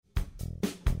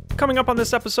Coming up on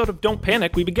this episode of Don't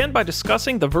Panic, we begin by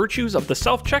discussing the virtues of the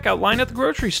self-checkout line at the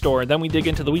grocery store. Then we dig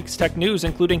into the week's tech news,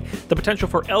 including the potential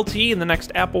for LTE in the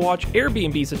next Apple Watch,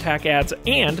 Airbnb's attack ads,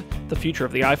 and the future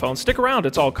of the iPhone. Stick around,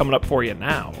 it's all coming up for you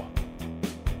now.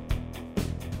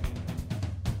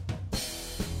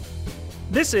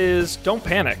 This is Don't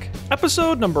Panic,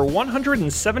 episode number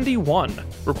 171,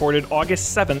 recorded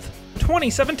August 7th,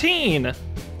 2017.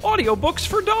 Audiobooks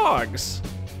for dogs.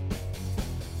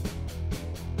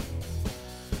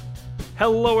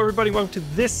 Hello, everybody. Welcome to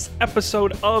this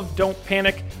episode of Don't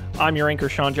Panic. I'm your anchor,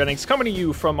 Sean Jennings, coming to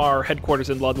you from our headquarters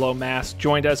in Ludlow, Mass.,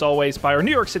 joined as always by our New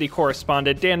York City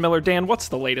correspondent, Dan Miller. Dan, what's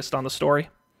the latest on the story?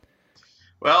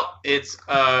 Well, it's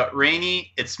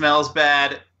rainy, it smells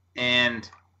bad, and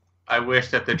I wish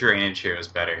that the drainage here was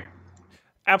better.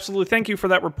 Absolutely. Thank you for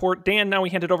that report, Dan. Now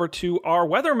we hand it over to our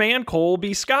weatherman,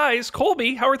 Colby Skies.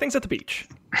 Colby, how are things at the beach?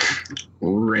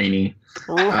 Rainy.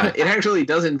 It actually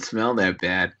doesn't smell that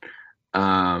bad.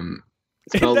 Smells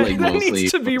that like mostly,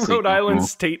 needs to be Rhode Island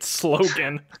State's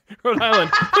slogan. Rhode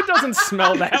Island, it doesn't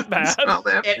smell that bad.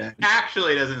 It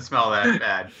actually doesn't smell that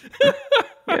bad.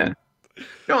 Yeah.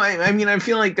 No, I mean, I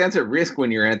feel like that's a risk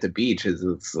when you're at the beach.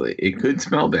 It's like, it could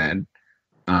smell bad.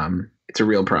 It's a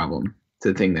real problem. It's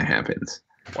a thing that happens.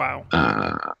 Wow.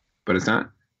 But it's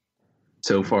not.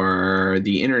 So far,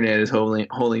 the internet is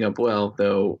holding up well,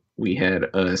 though we had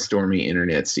a stormy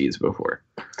internet seas before.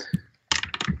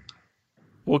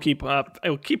 We'll keep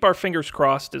our fingers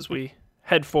crossed as we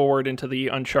head forward into the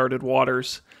uncharted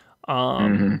waters.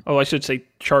 Oh, I should say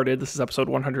charted. This is episode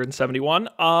 171.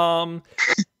 Guys,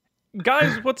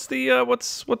 what's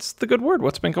the good word?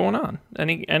 What's been going on?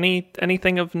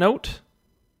 Anything of note?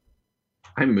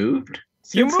 I moved.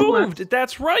 You moved.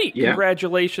 That's right. Yeah.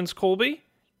 Congratulations, Colby.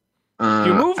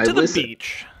 You moved to the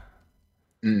beach.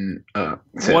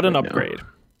 What an upgrade.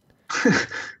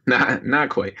 No. Not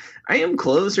quite. I am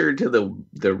closer to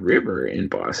the river in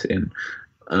Boston.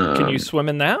 Can you swim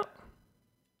in that?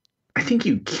 I think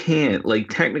you can. Like,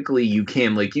 technically you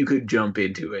can. Like, you could jump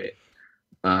into it.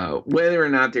 Whether or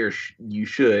not you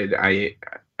should,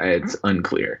 it's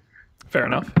unclear. Fair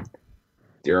enough.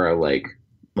 There are like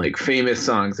famous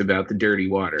songs about the dirty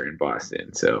water in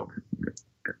Boston. So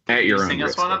at your own sing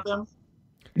risk. us one of them?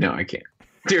 No, I can't.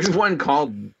 There's one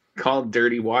called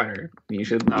Dirty Water. You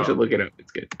should look it up.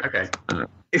 It's good. Okay.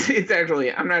 It's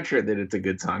actually, I'm not sure that it's a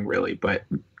good song really, but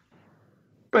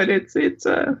it's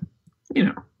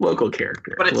local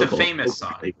character. But it's a famous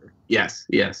song. Flavor. Yes.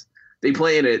 They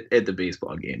play it at the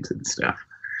baseball games and stuff.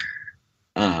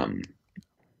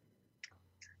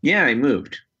 Yeah, I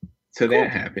moved. So cool. That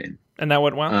happened. And that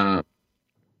went well?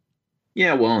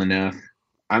 Yeah, well enough.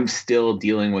 I'm still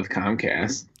dealing with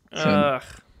Comcast. So,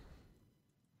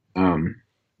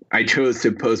 I chose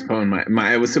to postpone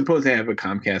I was supposed to have a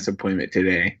Comcast appointment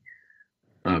today,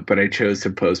 but I chose to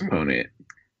postpone it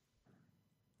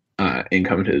and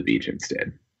come to the beach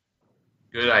instead.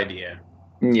 Good idea.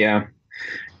 Yeah.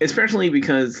 Especially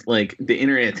because, like, the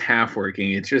internet's half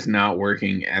working. It's just not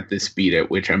working at the speed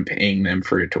at which I'm paying them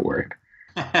for it to work.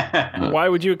 Why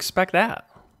would you expect that?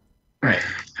 Right.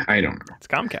 I don't know. It's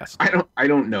Comcast. I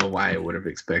don't know why I would have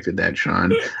expected that,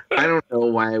 Sean. I don't know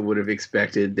why I would have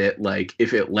expected that, like,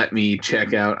 if it let me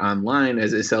check out online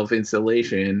as a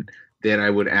self-installation, that I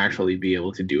would actually be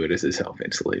able to do it as a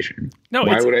self-installation. No,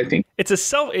 why would I think it's a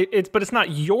self? But it's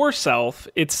not yourself.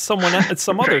 It's someone. It's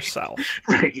some other self.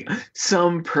 Right.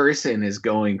 Some person is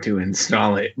going to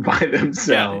install it by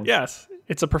themselves. Yeah, yes.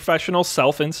 It's a professional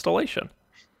self-installation.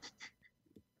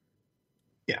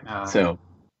 Yeah. So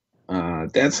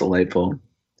that's delightful.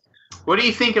 What do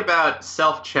you think about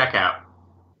self-checkout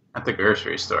at the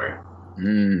grocery store?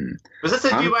 Was this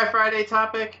a Do by Friday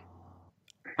topic?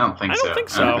 I don't think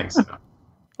so.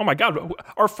 Oh my God.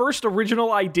 Our first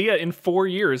original idea in 4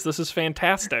 years. This is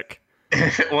fantastic.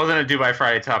 If it wasn't a Do by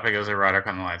Friday topic, it was a Erotic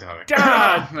on the Line topic.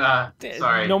 God!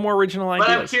 Sorry. No more original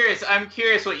ideas. But I'm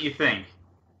curious what you think.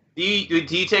 Do you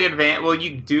take advantage? Will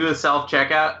you do a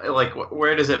self-checkout? Like,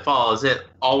 where does it fall? Is it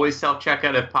always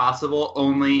self-checkout if possible?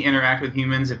 Only interact with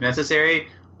humans if necessary?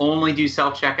 Only do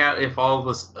self-checkout if all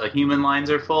of the human lines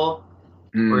are full?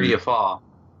 Where do you fall?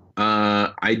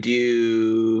 I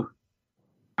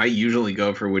usually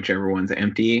go for whichever one's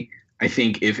empty. I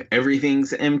think if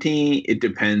everything's empty, it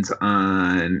depends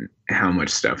on how much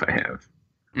stuff I have.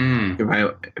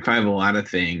 If I have a lot of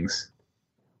things,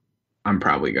 I'm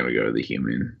probably going to go to the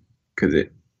human because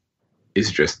it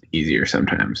is just easier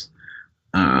sometimes.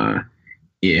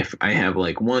 If I have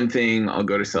like one thing, I'll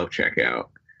go to self-checkout.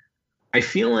 I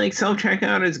feel like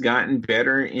self-checkout has gotten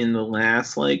better in the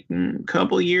last like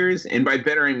couple years, and by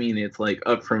better I mean it's like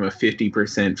up from a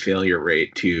 50% failure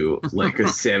rate to like a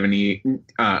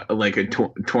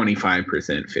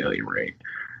 25% failure rate.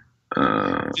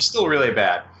 It's still really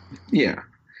bad. Yeah,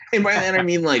 and by that I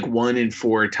mean like 1 in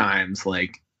 4 times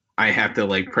like I have to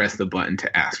like press the button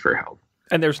to ask for help,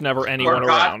 and there's never anyone or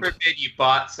around. God forbid you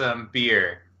bought some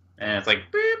beer and it's like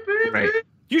boop, boop, right. boop.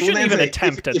 You shouldn't even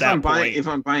attempt at that point. If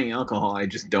I'm buying alcohol, I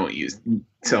just don't use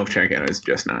self-checkout. It's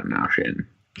just not an option.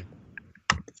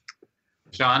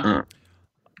 Sean?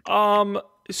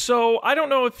 So I don't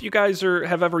know if you guys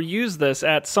have ever used this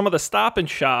at some of the Stop and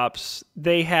Shops.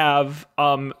 They have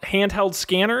handheld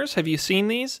scanners. Have you seen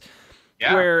these?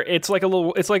 Yeah. Where it's like a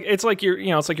little, it's like you're,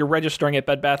 it's like you're registering at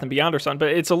Bed Bath & Beyond or something. But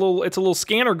it's a little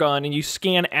scanner gun, and you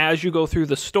scan as you go through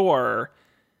the store.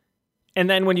 And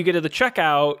then when you get to the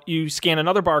checkout, you scan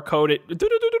another barcode.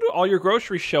 All your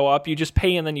groceries show up. You just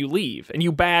pay and then you leave. And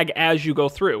you bag as you go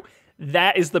through.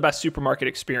 That is the best supermarket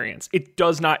experience. It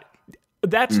does not...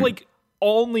 That's like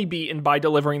only beaten by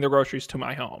delivering the groceries to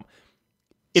my home.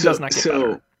 It does not get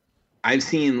better. I've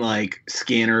seen like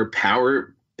scanner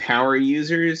power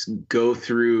users go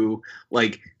through,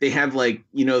 like they have like,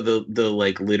 the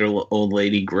like little old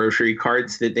lady grocery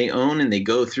carts that they own, and they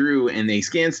go through and they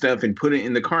scan stuff and put it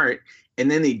in the cart. And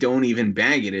then they don't even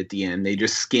bag it at the end. They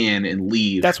just scan and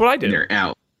leave. That's what I do. And they're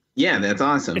out. Yeah, that's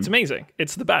awesome. It's amazing.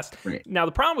 It's the best. Right. Now,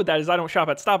 the problem with that is I don't shop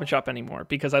at Stop and Shop anymore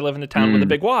because I live in a town with a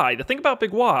Big Y. The thing about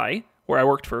Big Y, where I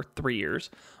worked for 3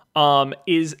 years,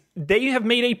 is they have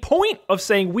made a point of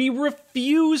saying we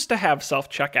refuse to have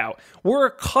self-checkout. We're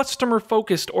a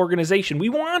customer-focused organization. We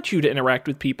want you to interact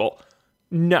with people.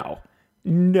 No,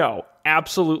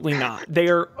 absolutely not. They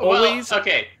are always...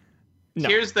 okay. No.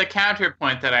 Here's the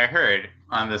counterpoint that I heard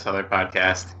on this other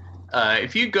podcast.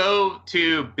 If you go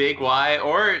to Big Y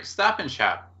or Stop and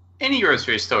Shop, any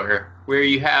grocery store where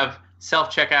you have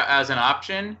self-checkout as an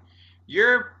option,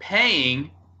 you're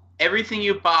paying everything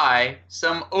you buy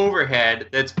some overhead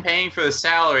that's paying for the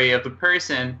salary of the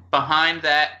person behind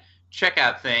that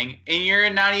checkout thing, and you're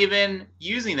not even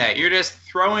using that. You're just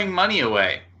throwing money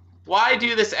away. Why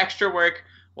do this extra work?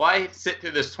 Why sit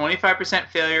through this 25%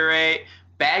 failure rate?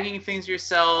 Bagging things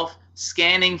yourself,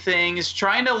 scanning things,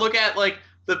 trying to look at like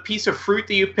the piece of fruit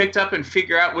that you picked up and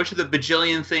figure out which of the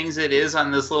bajillion things it is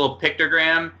on this little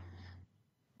pictogram.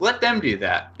 Let them do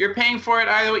that. You're paying for it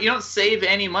either way. You don't save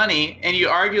any money, and you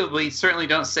arguably certainly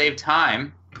don't save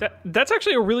time. That's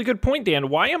actually a really good point, Dan.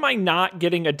 Why am I not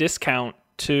getting a discount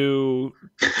to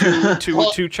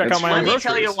check out my own groceries? Let me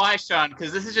tell you why, Sean,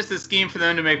 because this is just a scheme for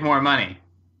them to make more money.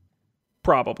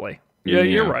 Probably. Yeah,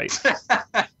 you're right.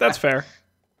 That's fair.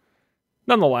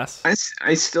 Nonetheless,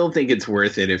 I still think it's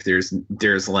worth it if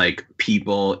there's like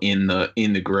people in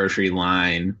the grocery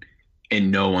line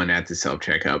and no one at the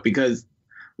self-checkout, because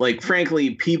like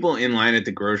frankly, people in line at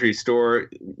the grocery store,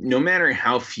 no matter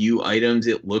how few items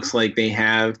it looks like they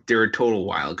have, they're a total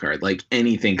wild card. Like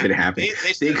anything could happen.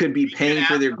 They could be paying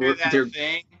for their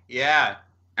thing. Yeah.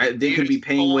 They could be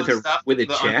paying with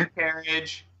a check.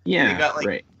 Carriage. Yeah. They got like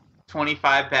right.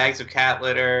 25 bags of cat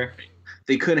litter.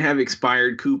 They could have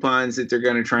expired coupons that they're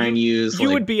going to try and use.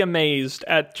 You would be amazed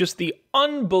at just the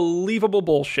unbelievable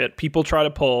bullshit people try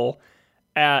to pull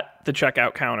at the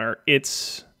checkout counter.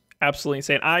 It's absolutely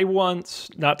insane. I once,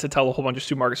 not to tell a whole bunch of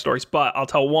supermarket stories, but I'll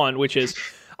tell one, which is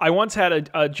I once had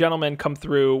a gentleman come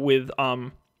through with,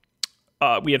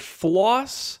 we had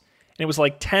floss, and it was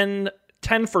like 10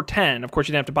 for 10. Of course,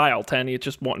 you didn't have to buy all 10. It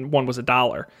just one was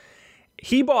 $1.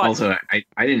 He bought... Also, I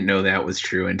didn't know that was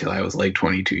true until I was like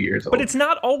 22 years old. But it's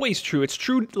not always true. It's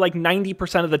true like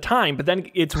 90% of the time, but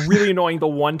then it's really annoying the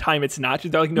one time it's not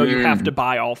true. They're like, no, you have to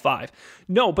buy all 5.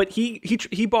 No, but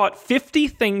he bought 50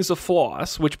 things of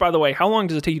floss, which, by the way, how long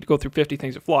does it take you to go through 50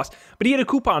 things of floss? But he had a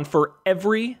coupon for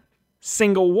every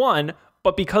single one,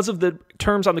 but because of the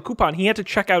terms on the coupon, he had to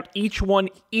check out each one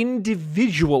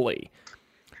individually.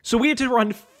 So we had to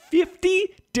run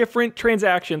 50 different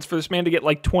transactions for this man to get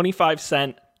like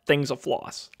 25-cent things of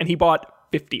floss. And he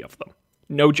bought 50 of them.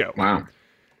 No joke. Wow.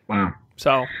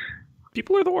 So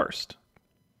people are the worst.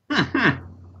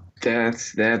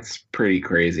 That's pretty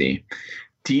crazy.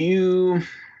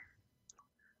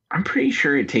 I'm pretty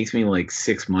sure it takes me like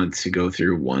 6 months to go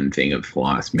through one thing of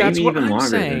floss. Maybe That's what even I'm longer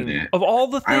saying. than that. Of all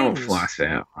the things. I don't floss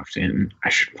that often. I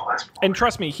should floss more. And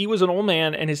trust me, he was an old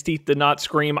man and his teeth did not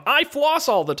scream, I floss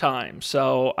all the time.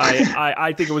 So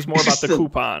I think it was more about the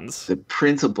coupons. The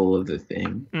principle of the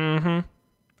thing. Mm-hmm.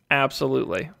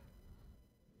 Absolutely.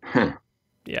 Huh.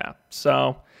 Yeah.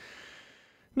 So,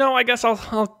 no, I guess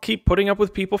I'll keep putting up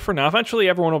with people for now. Eventually,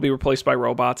 everyone will be replaced by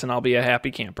robots and I'll be a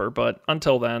happy camper. But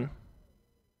until then,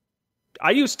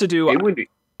 I used to do. It would be.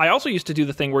 I also used to do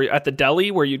the thing where at the deli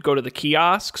where you'd go to the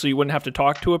kiosk so you wouldn't have to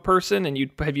talk to a person, and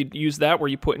you'd used that where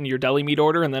you put in your deli meat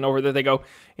order, and then over there they go,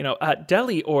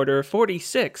 deli order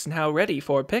 46 now ready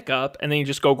for pickup, and then you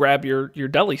just go grab your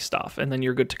deli stuff, and then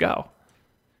you're good to go.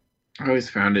 I always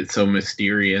found it so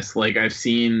mysterious. Like, I've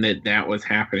seen that was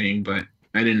happening, but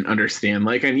I didn't understand.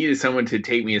 Like, I needed someone to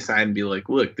take me aside and be like,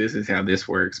 look, this is how this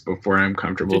works before I'm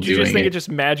comfortable doing it. Did you just think it just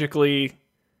magically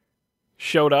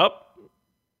showed up?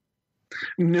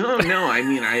 No. I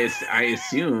mean, I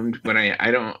assumed, but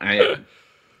I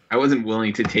wasn't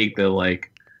willing to take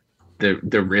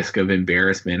the risk of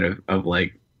embarrassment of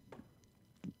like,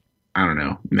 I don't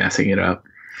know, messing it up,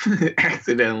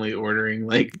 accidentally ordering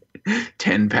like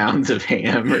 10 pounds of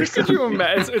ham or something. Could you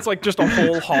imagine? It's like just a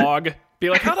whole hog. Be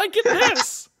like, how'd I get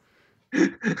this?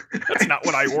 That's not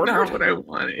what I ordered. Not what I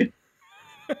wanted.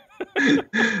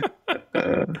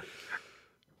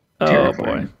 Oh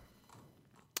boy.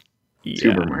 Yeah.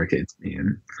 Supermarkets,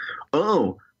 man.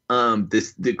 Oh,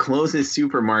 the closest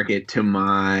supermarket to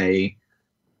my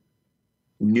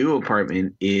new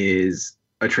apartment is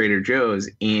a Trader Joe's,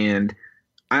 and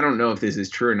I don't know if this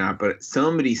is true or not, but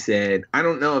somebody said, I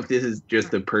don't know if this is just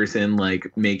the person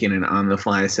like making an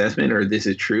on-the-fly assessment or this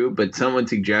is true, but someone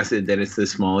suggested that it's the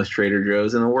smallest Trader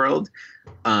Joe's in the world.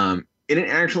 And it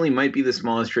actually might be the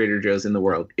smallest Trader Joe's in the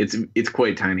world. It's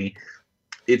quite tiny.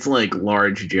 It's like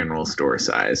large general store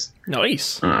size.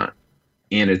 Nice. And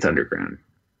it's underground.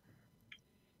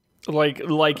 Like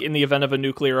in the event of a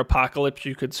nuclear apocalypse,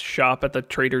 you could shop at the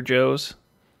Trader Joe's?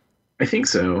 I think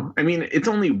so. I mean, it's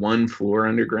only one floor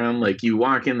underground. Like, you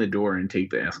walk in the door and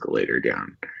take the escalator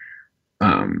down.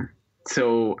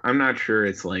 So I'm not sure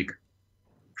it's like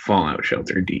fallout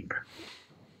shelter deep.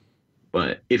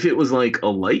 But if it was like a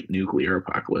light nuclear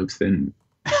apocalypse, then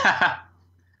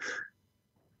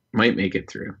might make it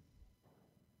through.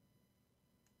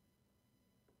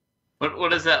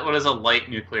 What is that? What is a light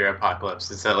nuclear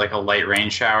apocalypse? Is that like a light rain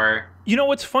shower? You know,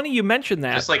 what's funny you mentioned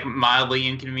that. Just like mildly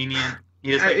inconvenient.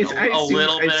 Just like a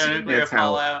little bit of nuclear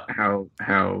fallout.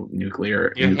 How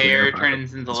nuclear. Your hair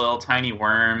turns into little tiny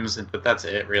worms, but that's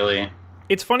it, really.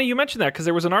 It's funny you mentioned that because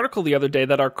there was an article the other day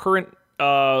that our current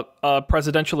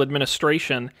presidential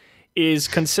administration is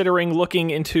considering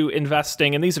looking into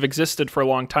investing, and these have existed for a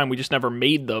long time, we just never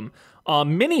made them,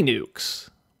 mini nukes,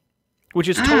 which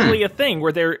is totally a thing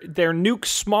where they're nukes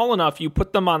small enough you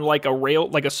put them on like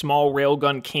a small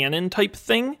railgun cannon type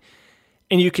thing,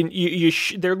 and you can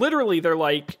they're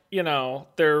like,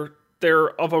 they're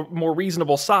of a more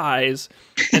reasonable size,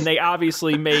 and they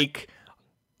obviously make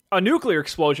a nuclear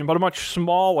explosion, but a much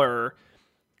smaller,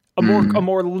 a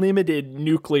more limited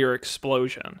nuclear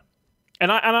explosion.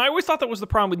 And I always thought that was the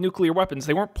problem with nuclear weapons.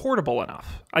 They weren't portable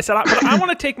enough. I said, but I want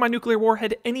to take my nuclear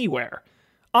warhead anywhere,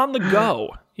 on the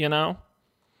go,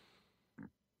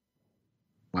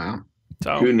 Wow.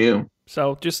 So who knew?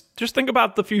 So just think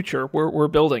about the future we're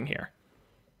building here.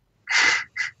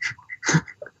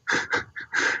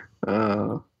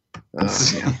 Yeah.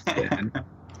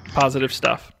 Positive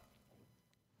stuff.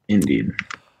 Indeed.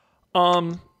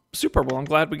 Super. Well, I'm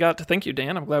glad we got to. Thank you,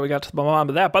 Dan. I'm glad we got to the bottom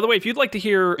of that. By the way, if you'd like to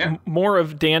hear more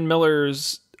of Dan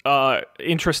Miller's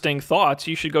interesting thoughts,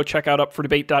 you should go check out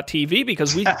UpForDebate.tv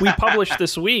because we published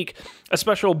this week a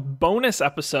special bonus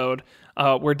episode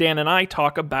where Dan and I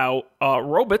talk about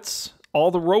robots,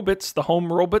 all the robots, the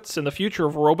home robots, and the future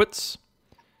of robots.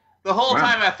 The whole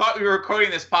time I thought we were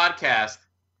recording this podcast.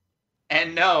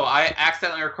 And no, I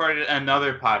accidentally recorded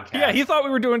another podcast. Yeah, he thought we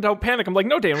were doing Don't Panic. I'm like,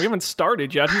 no, Dan, we haven't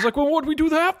started yet. He's like, well, what did we do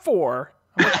that for?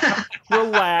 I'm like,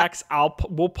 relax,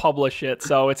 we'll publish it.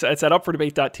 So it's at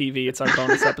UpForDebate.tv. It's our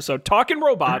bonus episode, Talking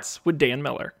Robots with Dan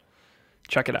Miller.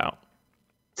 Check it out.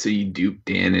 So you duped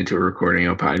Dan into recording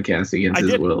a podcast against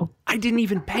his will? I didn't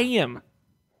even pay him.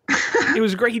 It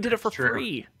was great. He did it for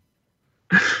free.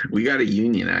 We got to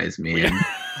unionize, man.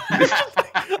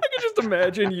 I could just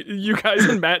imagine you guys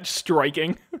and Matt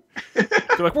striking. They're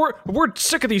like, we're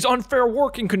sick of these unfair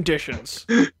working conditions.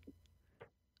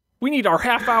 We need our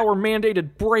half-hour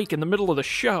mandated break in the middle of the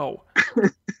show.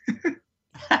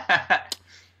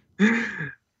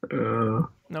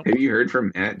 Nope. Have you heard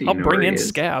from Matt? I'll bring in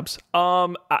Scabs.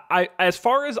 I as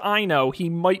far as I know, he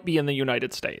might be in the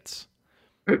United States.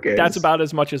 Okay, that's about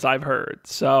as much as I've heard.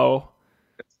 So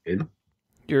that's good.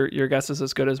 Your guess is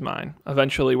as good as mine.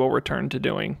 Eventually, we'll return to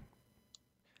doing.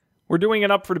 We're doing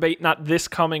it Up for Debate, not this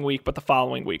coming week, but the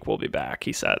following week we'll be back.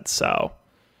 He said so.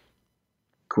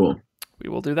 Cool. We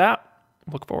will do that.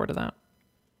 Look forward to that.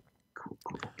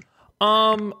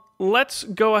 Cool. Let's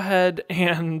go ahead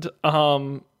and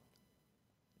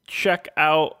check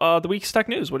out the week's tech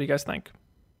news. What do you guys think?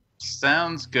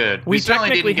 Sounds good. We certainly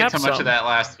technically didn't get have so much some. of that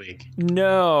last week.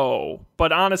 No,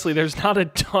 but honestly, there's not a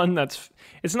ton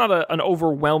it's not an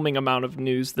overwhelming amount of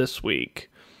news this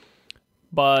week.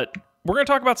 But we're going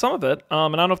to talk about some of it.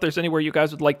 And I don't know if there's anywhere you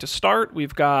guys would like to start.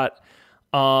 We've got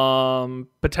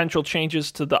potential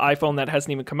changes to the iPhone that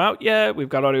hasn't even come out yet. We've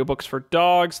got audiobooks for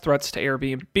dogs, threats to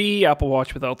Airbnb, Apple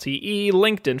Watch with LTE,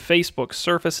 LinkedIn, Facebook,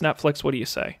 Surface, Netflix. What do you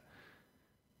say?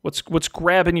 What's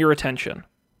grabbing your attention?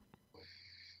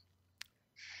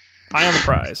 Eye on the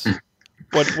prize.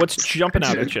 What's jumping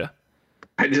out at you?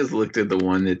 I just looked at the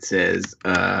one that says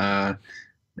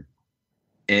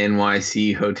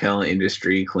NYC hotel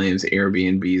industry claims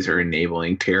Airbnbs are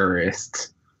enabling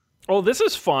terrorists. Oh, this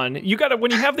is fun. You got to,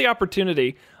 when you have the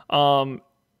opportunity.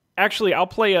 Actually, I'll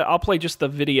play just the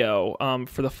video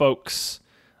for the folks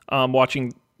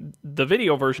watching the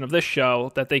video version of this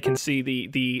show, that they can see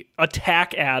the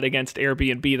attack ad against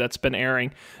Airbnb that's been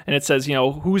airing. And it says,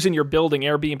 who's in your building?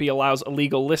 Airbnb allows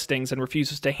illegal listings and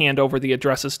refuses to hand over the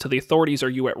addresses to the authorities. Are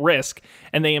you at risk?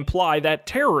 And they imply that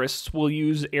terrorists will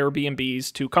use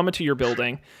Airbnbs to come into your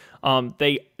building.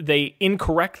 They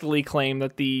incorrectly claim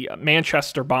that the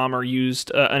Manchester bomber used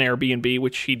an Airbnb,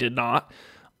 which he did not,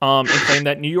 and claim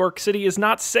that New York City is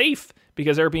not safe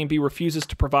because Airbnb refuses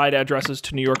to provide addresses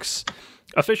to New York's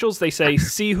officials. They say,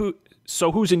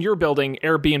 who's in your building?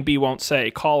 Airbnb won't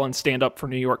say. Call and stand up for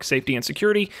New York safety and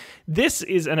security. This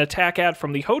is an attack ad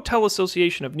from the Hotel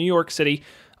Association of New York City.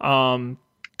 The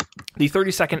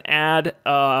 30-second ad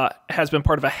has been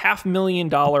part of a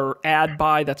 $500,000 ad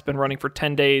buy that's been running for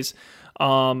 10 days,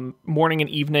 morning and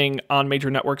evening on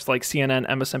major networks like CNN,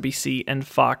 MSNBC, and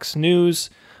Fox News.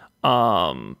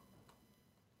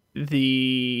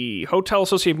 The Hotel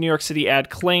Association of New York City ad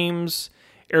claims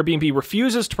Airbnb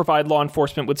refuses to provide law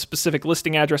enforcement with specific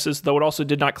listing addresses, though it also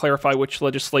did not clarify which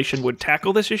legislation would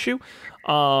tackle this issue.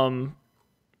 And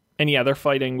yeah, they're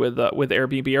fighting with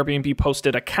Airbnb. Airbnb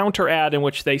posted a counter ad in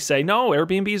which they say, no,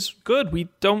 Airbnb's good. We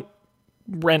don't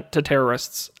rent to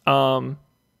terrorists. And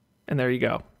there you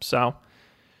go. So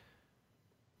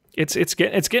it's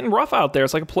getting rough out there.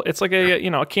 It's like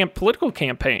a political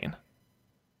campaign.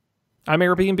 I'm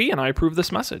Airbnb and I approve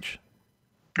this message.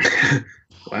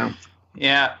 Wow.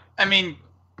 Yeah, I mean,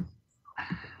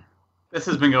 this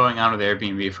has been going on with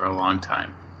Airbnb for a long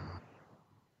time.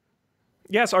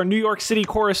 Yes, our New York City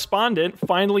correspondent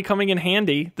finally coming in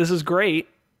handy. This is great.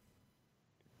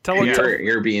 Tell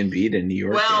Airbnb to New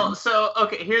York. Well,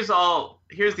 here's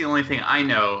the only thing I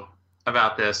know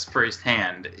about this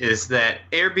firsthand is that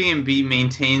Airbnb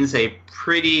maintains a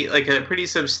pretty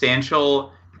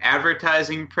substantial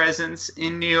advertising presence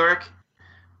in New York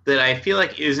that I feel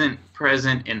like isn't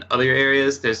present in other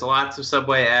areas. There's lots of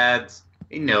subway ads,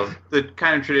 the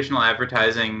kind of traditional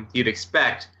advertising you'd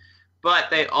expect.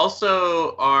 But they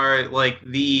also are like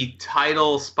the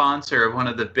title sponsor of one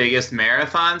of the biggest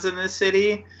marathons in the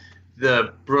city,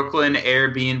 the Brooklyn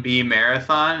Airbnb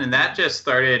Marathon. And that just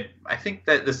started, I think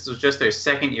that this was just their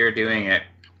second year doing it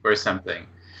or something.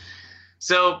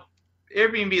 So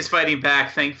Airbnb is fighting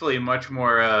back, thankfully, much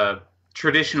more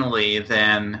traditionally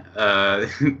than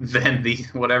the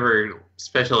whatever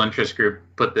special interest group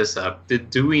put this up.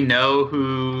 Do we know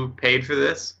who paid for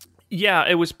this? Yeah,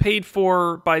 it was paid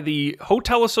for by the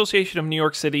Hotel Association of New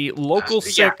York City, Local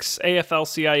 6,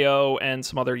 AFL-CIO, and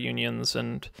some other unions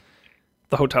and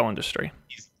the hotel industry.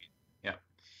 Yeah.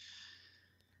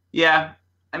 Yeah,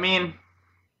 I mean,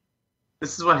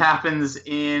 this is what happens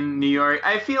in New York.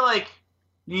 I feel like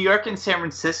New York and San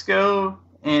Francisco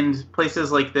and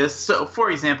places like this. So,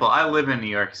 for example, I live in New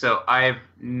York, so I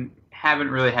haven't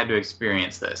really had to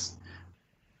experience this.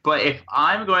 But if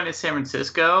I'm going to San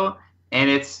Francisco and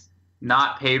it's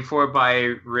not paid for by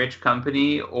a rich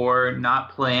company or not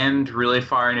planned really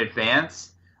far in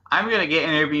advance, I'm going to get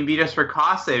an Airbnb just for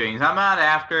cost savings. I'm not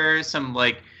after some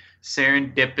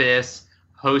serendipitous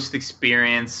host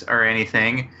experience or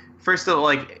anything. First of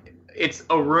all, it's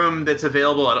a room that's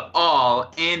available at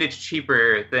all, and it's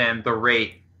cheaper than the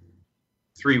rate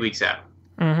 3 weeks out.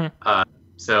 Mm-hmm.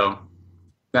 So,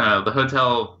 I don't know, the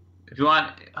hotel, if you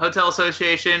want Hotel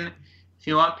Association, if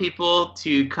you want people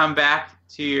to come back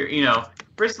to your,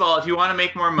 first of all, if you want to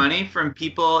make more money from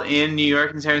people in New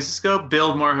York and San Francisco,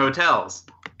 build more hotels.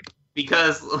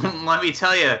 Because let me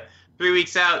tell you, 3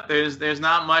 weeks out, there's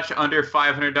not much under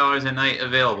 $500 a night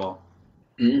available.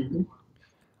 Mm-hmm.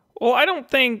 Well, I don't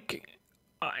think,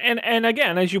 and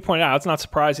again, as you pointed out, it's not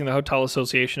surprising the Hotel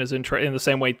Association is in the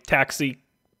same way taxi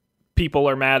people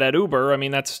are mad at Uber. I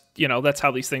mean, that's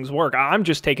how these things work. I'm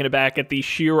just taken aback at the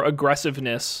sheer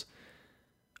aggressiveness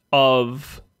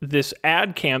of this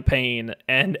ad campaign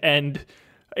and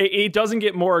It doesn't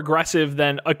get more aggressive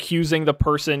than accusing the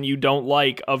person you don't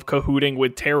like of cahooting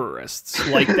with terrorists.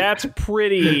 Like, that's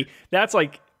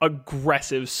like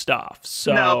aggressive stuff.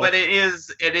 So no, but it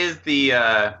is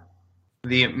the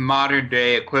modern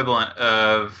day equivalent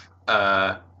of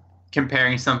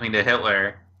comparing something to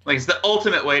Hitler. Like, it's the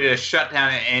ultimate way to shut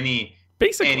down any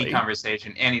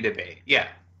conversation, any debate. Yeah.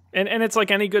 And it's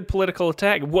like any good political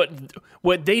attack.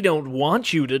 What they don't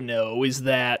want you to know is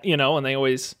that, and they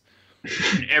always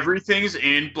everything's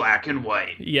in black and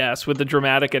white. Yes, with the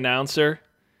dramatic announcer.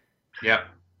 Yep.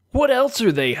 What else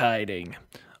are they hiding?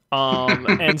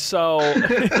 And so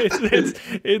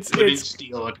it's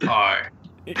steal a car.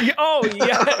 Oh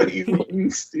yeah, you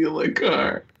wouldn't steal a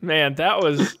car. Man, that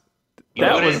was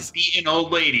beat an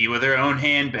old lady with her own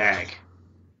handbag.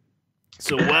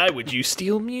 So why would you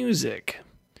steal music?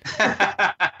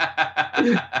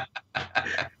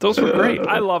 Those were great.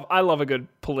 I love a good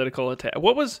political attack.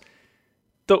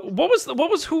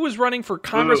 Who was running for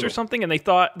Congress or something, and they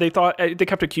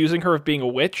kept accusing her of being a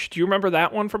witch. Do you remember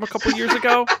that one from a couple years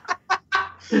ago?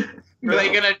 Were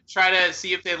they gonna try to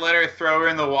see if they'd let her throw her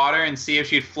in the water and see if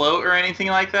she'd float or anything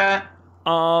like that?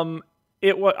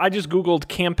 I just Googled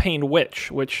campaign witch,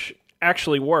 which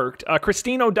actually worked.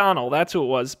 Christine O'Donnell, that's who it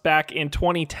was, back in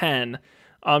 2010.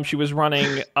 She was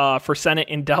running for Senate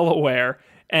in Delaware,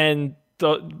 and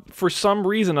for some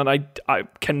reason, and I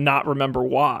cannot remember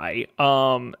why,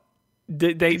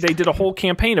 they did a whole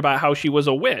campaign about how she was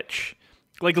a witch,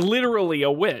 like literally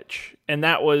a witch, and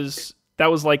that was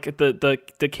like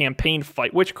the campaign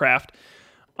fight, witchcraft.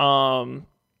 Was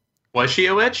she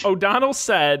a witch? O'Donnell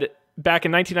said back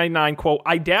in 1999, quote,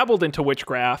 "I dabbled into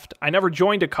witchcraft. I never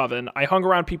joined a coven. I hung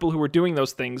around people who were doing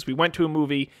those things. We went to a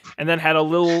movie and then had a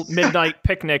little midnight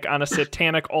picnic on a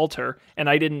satanic altar, and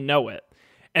I didn't know it."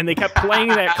 And they kept playing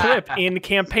that clip in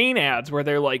campaign ads where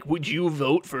they're like, "Would you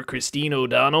vote for Christine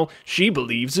O'Donnell? She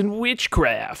believes in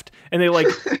witchcraft." And they like,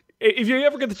 if you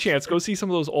ever get the chance, go see some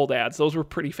of those old ads. Those were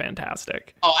pretty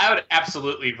fantastic. Oh, I would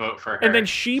absolutely vote for her. And then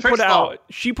she put out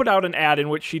an ad in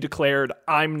which she declared,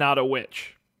 "I'm not a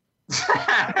witch."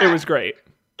 It was great.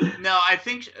 No, I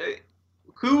think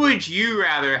who would you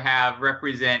rather have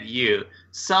represent you?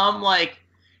 Some like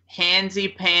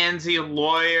handsy-pansy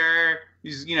lawyer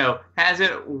who's,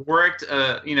 hasn't worked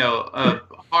a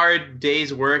hard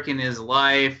day's work in his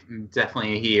life.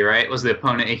 Definitely a he, right? Was the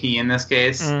opponent a he in this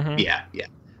case? Mm-hmm. Yeah.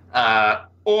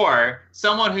 Or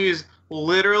someone who's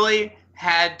literally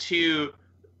had to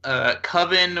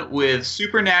coven with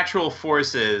supernatural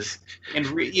forces and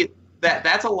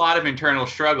that's a lot of internal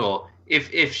struggle.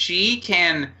 If she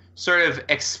can sort of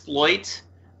exploit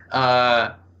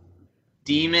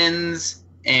demons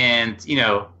and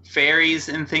fairies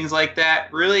and things like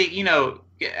that, really,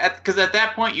 because at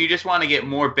that point you just want to get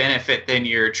more benefit than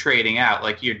you're trading out,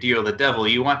 like your deal with the devil.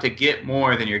 You want to get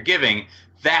more than you're giving.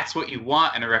 That's what you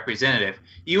want in a representative.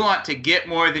 You want to get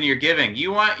more than you're giving.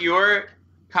 You want your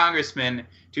congressman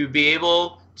to be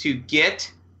able to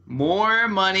get more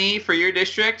money for your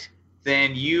district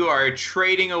than you are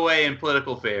trading away in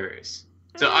political favors.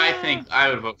 So I think I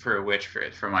would vote for a witch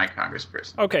for my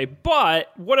congressperson. Okay,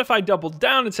 but what if I doubled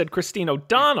down and said Christine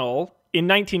O'Donnell in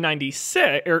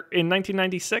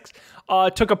 1996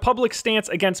 took a public stance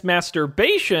against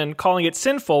masturbation, calling it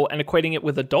sinful and equating it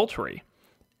with adultery?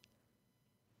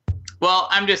 Well,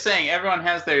 I'm just saying everyone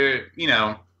has their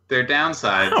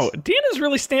downsides. Wow, Dan is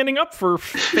really standing up for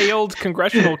failed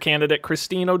congressional candidate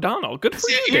Christine O'Donnell. Good for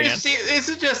you, Dan. This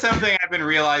is just something I've been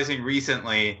realizing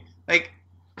recently. Like,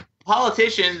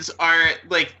 politicians are,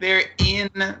 like, they're in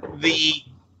the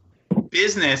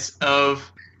business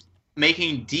of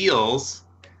making deals,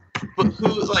 but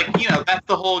who's, like, that's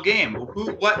the whole game.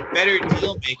 What better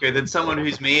deal maker than someone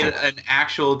who's made an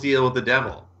actual deal with the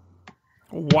devil?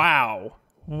 Wow,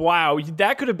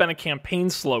 that could have been a campaign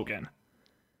slogan.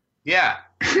 Yeah.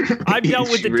 I've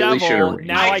dealt with the really devil.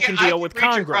 Now I can deal with reach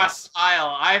Congress. Across the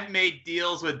aisle. I've made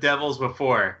deals with devils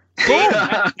before. Boom.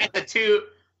 The two.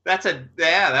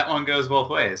 That one goes both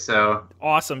ways. So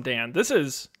awesome, Dan. This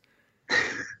is.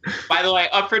 By the way,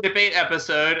 up for debate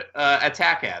episode.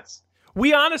 Attack ads.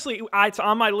 We honestly, it's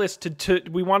on my list to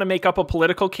we want to make up a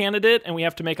political candidate, and we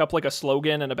have to make up like a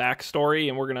slogan and a backstory,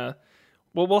 and we're gonna.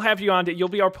 We'll have you on. You'll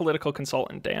be our political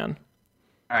consultant, Dan.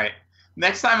 All right.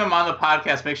 Next time I'm on the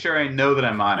podcast, make sure I know that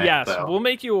I'm on it. Yes, though. We'll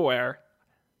make you aware.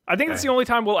 I think that's the only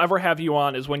time we'll ever have you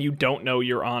on is when you don't know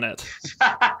you're on it.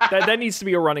 that needs to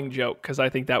be a running joke, because I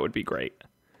think that would be great.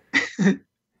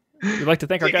 We'd like to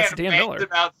thank our guest, Dan Miller.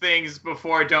 About things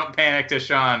before Don't Panic to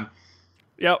Sean.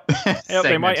 Yep.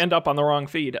 They might end up on the wrong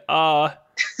feed. All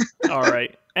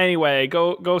right. Anyway,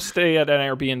 go stay at an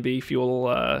Airbnb,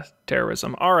 fuel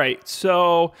terrorism. All right,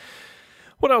 so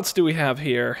what else do we have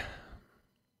here?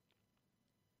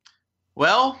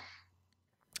 Well,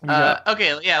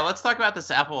 okay, yeah, let's talk about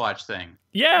this Apple Watch thing.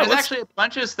 Yeah, there's actually a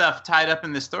bunch of stuff tied up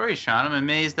in this story, Sean. I'm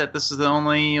amazed that this is the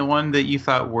only one that you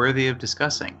thought worthy of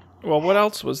discussing. Well, what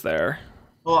else was there?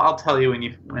 Well, I'll tell you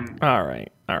when. All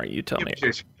right, you tell me.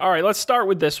 All right, let's start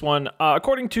with this one.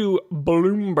 According to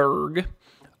Bloomberg,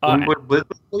 Apple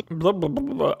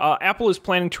is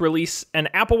planning to release an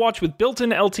Apple Watch with built-in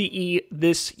LTE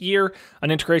this year,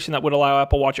 an integration that would allow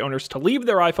Apple Watch owners to leave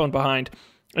their iPhone behind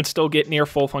and still get near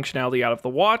full functionality out of the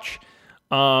watch.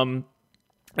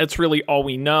 That's really all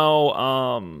we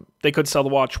know. They could sell the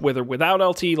watch with or without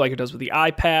LTE, like it does with the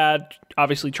iPad.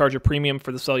 Obviously, charge a premium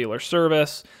for the cellular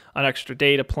service, an extra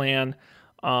data plan.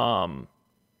 Commenting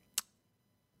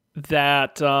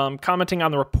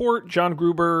on the report, John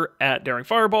Gruber at Daring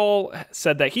Fireball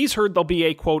said that he's heard there'll be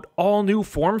a, quote, all-new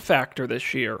form factor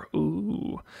this year.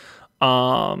 Ooh.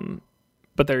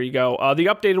 But there you go. The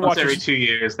updated watch every 2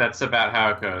 years. That's about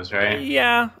how it goes, right?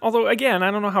 Yeah. Although, again,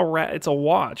 I don't know how... it's a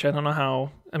watch. I don't know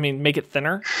how... I mean, make it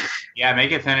thinner? Yeah,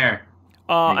 make it thinner.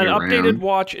 An updated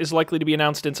watch is likely to be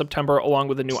announced in September along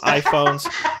with the new iPhones.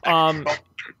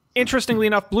 Interestingly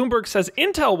enough, Bloomberg says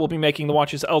Intel will be making the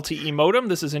watch's LTE modem.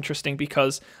 This is interesting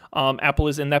because Apple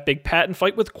is in that big patent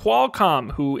fight with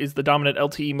Qualcomm, who is the dominant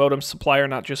LTE modem supplier,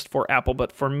 not just for Apple,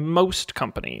 but for most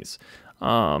companies.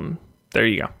 There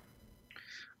you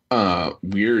go.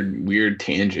 Weird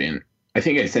tangent. I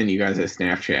think I sent you guys a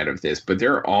Snapchat of this, but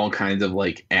there are all kinds of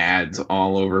like ads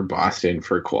all over Boston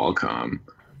for Qualcomm.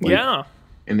 Yeah.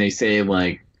 And they say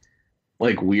like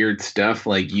weird stuff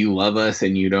like you love us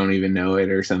and you don't even know it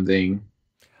or something.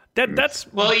 That's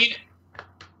well,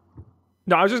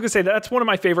 no, I was just gonna say that's one of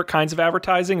my favorite kinds of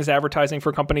advertising is advertising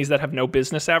for companies that have no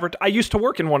business I used to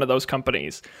work in one of those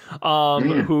companies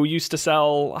who used to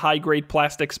sell high grade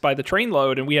plastics by the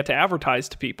trainload, and we had to advertise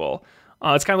to people.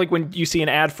 It's kind of like when you see an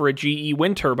ad for a GE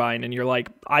wind turbine and you're like,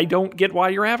 I don't get why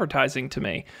you're advertising to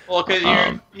me. Well, because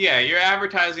you're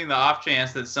advertising the off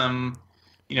chance that some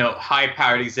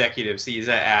high-powered executive sees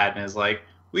that ad and is like,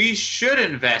 we should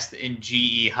invest in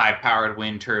GE high-powered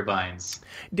wind turbines.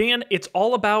 Dan, it's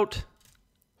all about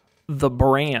the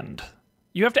brand.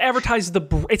 You have to advertise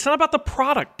it's not about the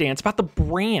product, Dan. It's about the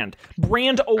brand.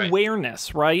 Brand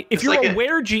awareness, right? If you're like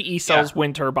aware GE sells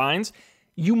wind turbines,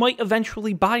 you might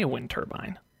eventually buy a wind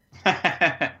turbine.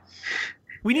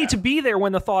 We need to be there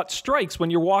when the thought strikes,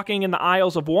 when you're walking in the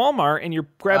aisles of Walmart and you're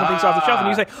grabbing things off the shelf and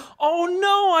you say, oh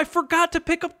no, I forgot to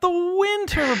pick up the wind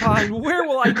turbine. Where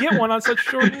will I get one on such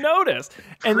short notice?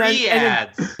 And then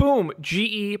boom,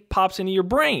 GE pops into your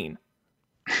brain.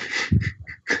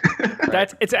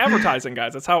 It's advertising,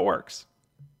 guys. That's how it works.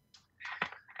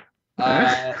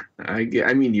 I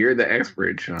mean, you're the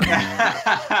expert, Sean.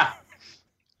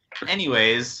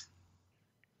 Anyways,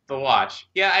 the watch.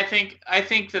 Yeah, I think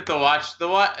that the watch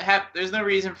there's no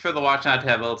reason for the watch not to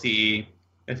have LTE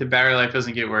if the battery life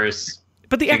doesn't get worse.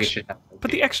 But the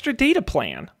extra data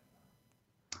plan.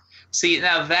 See,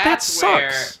 now that's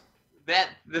where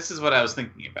this is what I was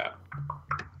thinking about.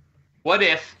 What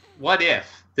if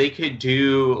they could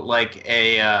do like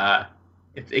a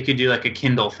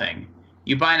Kindle thing?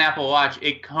 You buy an Apple Watch,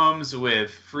 it comes with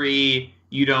free,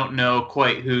 you don't know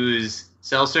quite whose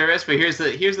cell service, but here's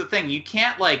the thing: you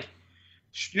can't you're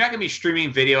not gonna be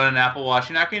streaming video on an Apple Watch.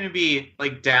 You're not gonna be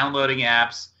downloading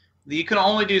apps. You can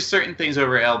only do certain things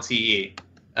over LTE.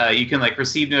 You can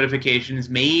receive notifications.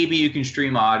 Maybe you can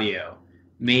stream audio.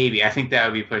 Maybe. I think that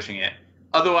would be pushing it.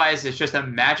 Otherwise, it's just a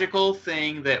magical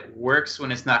thing that works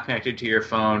when it's not connected to your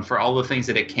phone for all the things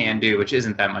that it can do, which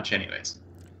isn't that much anyways.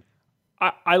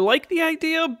 I like the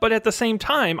idea, but at the same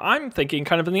time, I'm thinking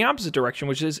kind of in the opposite direction,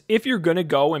 which is if you're going to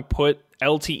go and put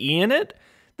LTE in it,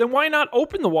 then why not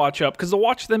open the watch up? Because the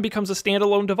watch then becomes a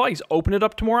standalone device. Open it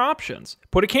up to more options.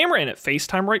 Put a camera in it.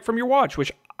 FaceTime right from your watch,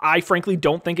 which I frankly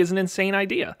don't think is an insane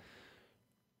idea.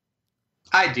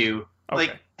 I do.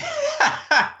 Okay.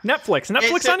 Netflix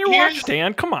on your watch,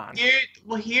 Dan. Come on.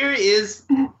 Here is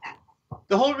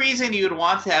the whole reason you would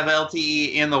want to have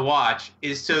LTE in the watch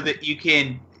is so that you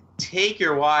can take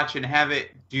your watch and have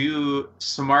it do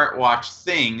smartwatch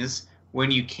things when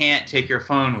you can't take your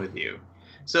phone with you.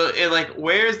 So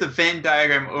where's the Venn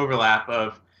diagram overlap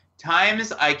of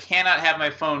times I cannot have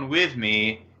my phone with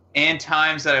me and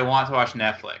times that I want to watch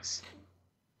Netflix?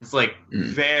 It's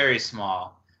very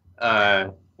small.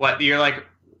 You're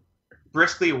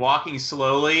briskly walking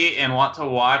slowly and want to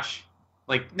watch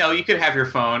no, you could have your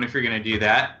phone if you're going to do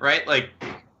that, right?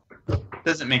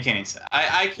 Doesn't make any sense.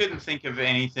 I couldn't think of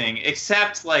anything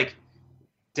except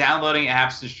downloading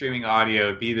apps and streaming audio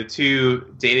would be the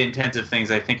two data-intensive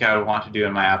things I think I would want to do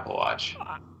in my Apple Watch.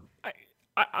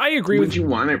 I agree with you. Would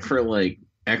you want it for like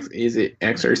is it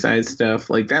exercise stuff?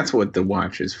 Like that's what the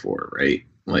watch is for, right?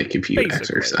 Like if you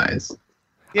exercise.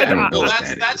 Yeah,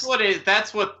 that's what it is.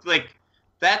 That's what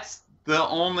that's the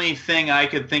only thing I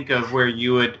could think of where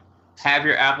you would have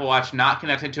your Apple Watch not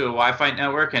connected to a Wi-Fi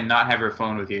network and not have your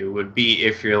phone with you would be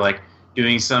if you're like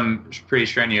doing some pretty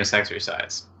strenuous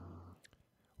exercise.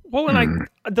 Well, and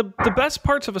the best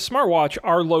parts of a smartwatch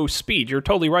are low speed. You're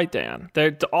totally right, Dan.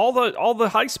 All the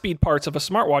high speed parts of a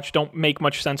smartwatch don't make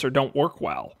much sense or don't work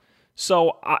well.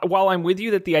 So while I'm with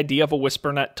you that the idea of a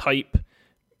WhisperNet type,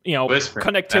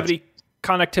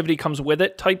 connectivity comes with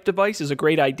it type device is a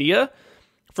great idea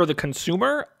for the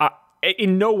consumer,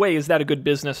 in no way is that a good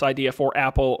business idea for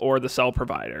Apple or the cell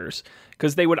providers,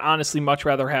 because they would honestly much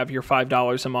rather have your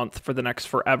 $5 a month for the next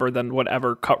forever than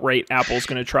whatever cut rate Apple's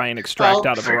going to try and extract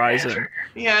out of Verizon.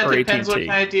 Yeah, it depends what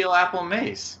kind of deal Apple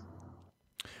makes.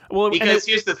 Well, because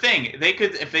here's the thing: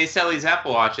 if they sell these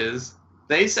Apple Watches,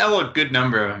 they sell a good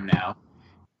number of them now.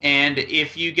 And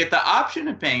if you get the option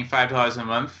of paying $5 a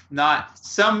month,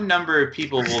 some number of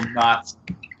people will not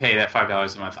pay that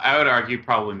 $5 a month. I would argue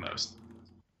probably most.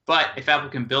 But if Apple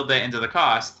can build that into the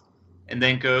cost, and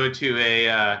then go to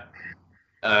a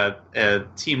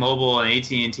T-Mobile and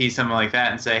AT&T, something like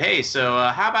that, and say, hey, so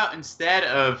how about instead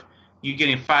of you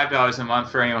getting $5 a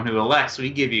month for anyone who elects, we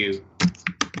give you $3,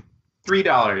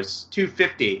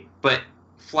 $2.50, but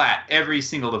flat every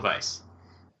single device.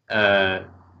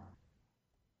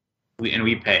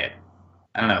 We pay it.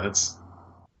 I don't know. That's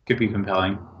could be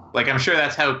compelling. Like, I'm sure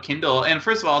that's how Kindle. And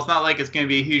first of all, it's not like it's going to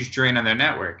be a huge drain on their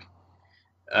network.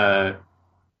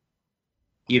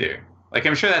 Either. Like,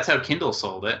 I'm sure that's how Kindle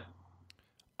sold it.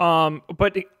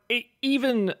 But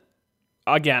even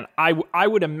again, I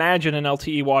would imagine an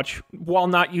LTE watch, while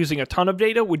not using a ton of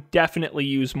data, would definitely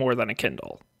use more than a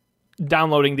Kindle.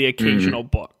 Downloading the occasional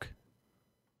book.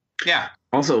 Yeah.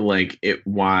 Also, like,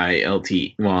 why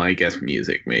LTE? Well, I guess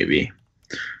music, maybe.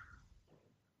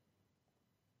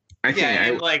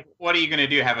 Like, what are you going to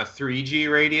do? Have a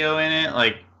 3G radio in it?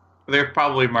 Like, there are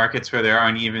probably markets where there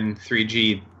aren't even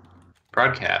 3G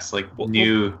broadcasts, like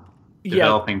new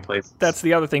developing places. That's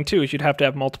the other thing, too, is you'd have to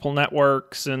have multiple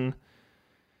networks and...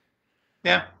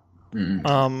 Yeah.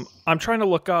 I'm trying to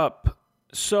look up.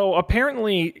 So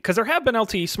apparently, because there have been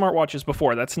LTE smartwatches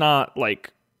before, that's not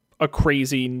like a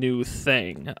crazy new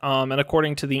thing. And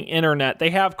according to the internet,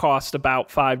 they have cost about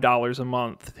 $5 a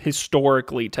month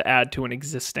historically to add to an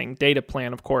existing data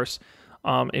plan, of course,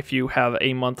 if you have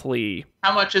a monthly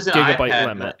How much is an iPad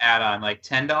limit add-on? Like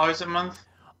 $10 a month?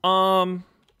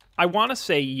 I want to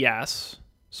say yes.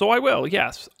 So I will,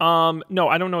 yes. No,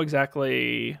 I don't know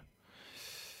exactly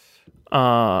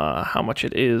how much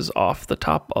it is off the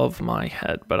top of my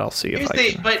head, but I'll see if I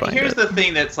can find it. But here's the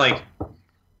thing that's like,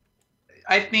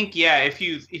 I think, yeah, if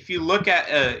you look at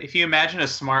if you imagine a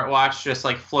smartwatch just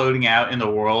like floating out in the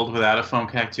world without a phone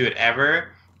connect to it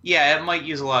ever, yeah, it might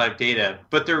use a lot of data.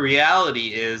 But the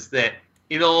reality is that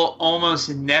it'll almost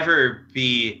never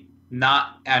be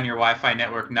not on your Wi-Fi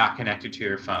network, not connected to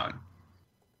your phone.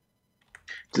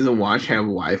 Does a watch have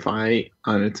Wi-Fi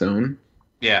on its own?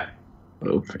 Yeah.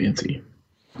 Oh, fancy.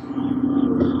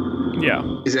 Yeah.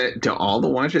 Do all the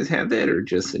watches have that, or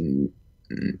just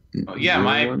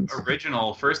my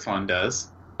original first one does.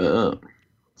 So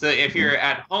if you're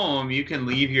at home, you can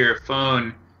leave your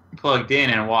phone plugged in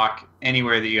and walk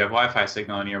anywhere that you have Wi-Fi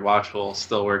signal, and your watch will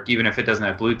still work, even if it doesn't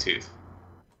have Bluetooth.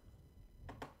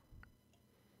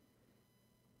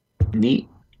 Neat.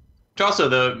 Which also,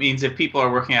 though, means if people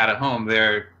are working out at home,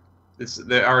 it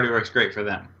already works great for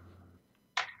them.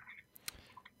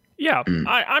 Yeah,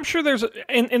 I'm sure there's...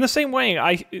 In the same way,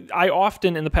 I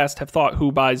often in the past have thought,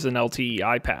 who buys an LTE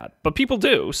iPad? But people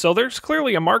do, so there's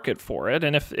clearly a market for it,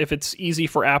 and if it's easy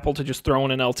for Apple to just throw in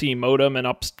an LTE modem and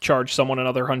upcharge someone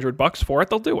another $100 for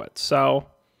it, they'll do it. So,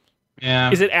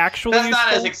 yeah. Is it actually That's useful?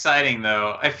 Not as exciting,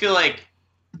 though. I feel like...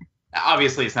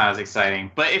 Obviously, it's not as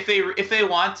exciting. But if they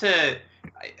want to...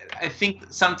 I think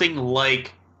something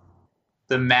like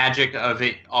the magic of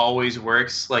it always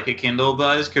works like a Kindle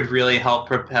does could really help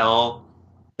propel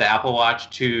the Apple Watch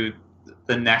to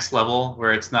the next level,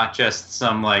 where it's not just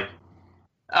some like,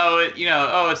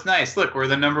 it's nice. Look, we're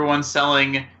the number one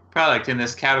selling product in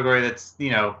this category that's,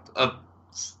 a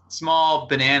small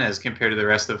bananas compared to the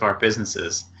rest of our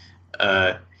businesses.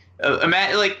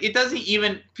 It doesn't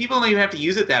even, people don't even have to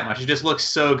use it that much. It just looks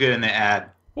so good in the ad.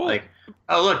 Well, like,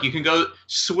 oh, look, you can go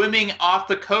swimming off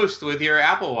the coast with your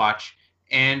Apple Watch,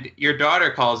 and your daughter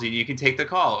calls you can take the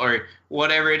call, or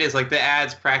whatever it is. Like, the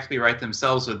ads practically write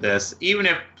themselves with this. Even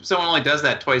if someone only does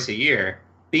that twice a year,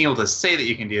 being able to say that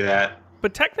you can do that.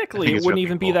 But technically, it wouldn't really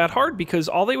even be that hard, because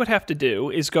all they would have to do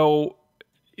is go.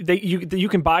 You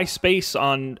can buy space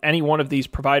on any one of these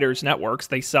providers' networks.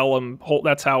 They sell them.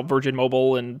 That's how Virgin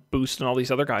Mobile and Boost and all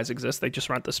these other guys exist. They just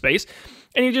rent the space,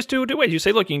 and you just do it. You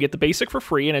say, look, you can get the basic for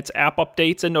free, and it's app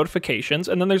updates and notifications,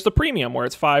 and then there's the premium where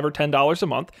it's $5 or $10 a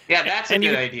month. Yeah, that's a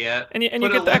good idea. And you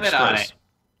get the extras. On it.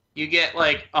 You get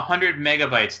like 100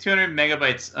 megabytes, 200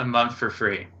 megabytes a month for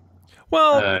free.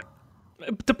 Well.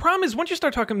 The problem is, once you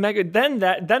start talking mega, then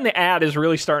the ad is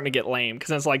really starting to get lame, because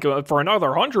it's like, for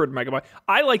another 100 megabytes.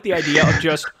 I like the idea of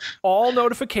just all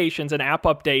notifications and app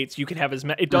updates. You can have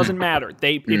it doesn't matter.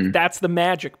 That's the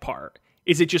magic part.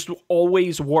 Is it just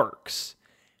always works?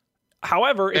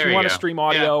 However, if you want to stream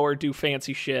audio or do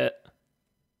fancy shit,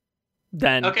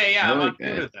 then okay, yeah,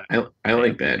 I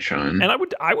like that, Sean. And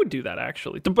I would do that,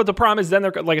 actually. But the problem is, then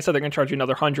they're, like I said, they're going to charge you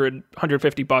another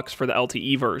 $150 for the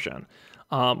LTE version.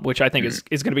 Which I think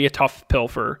is going to be a tough pill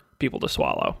for people to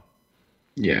swallow.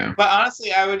 Yeah. But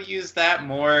honestly, I would use that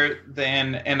more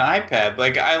than an iPad.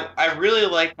 Like, I really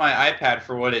like my iPad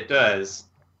for what it does,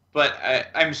 but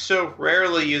I'm so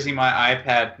rarely using my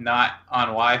iPad not on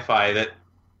Wi-Fi that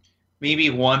maybe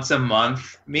once a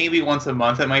month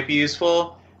it might be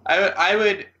useful. I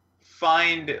would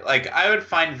find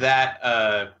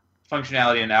that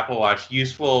functionality in Apple Watch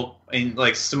useful in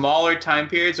like smaller time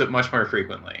periods, but much more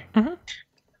frequently. Mm-hmm.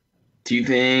 Do you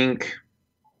think?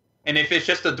 And if it's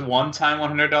just a one-time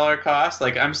 $100 cost,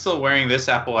 like, I'm still wearing this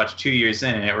Apple Watch 2 years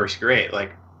in, and it works great.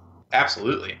 Like,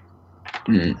 absolutely.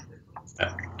 I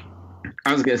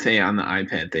was gonna say, on the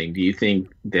iPad thing, do you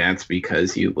think that's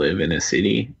because you live in a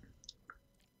city?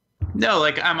 No,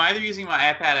 like, I'm either using my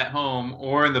iPad at home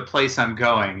or in the place I'm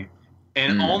going.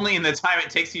 And only in the time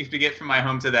it takes me to get from my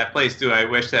home to that place do I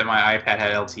wish that my iPad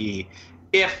had LTE.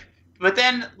 But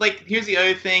then, like, here's the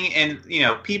other thing, and,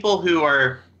 people who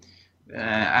are,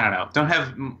 I don't know, don't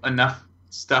have enough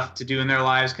stuff to do in their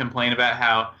lives complain about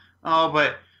how,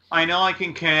 but I know I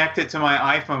can connect it to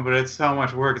my iPhone, but it's so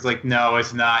much work. It's like, no,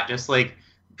 it's not. Just, like,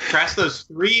 press those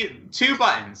three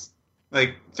buttons,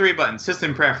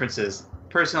 system preferences,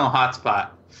 personal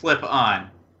hotspot, flip on,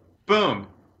 boom,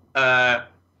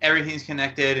 everything's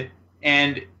connected,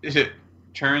 and it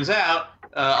turns out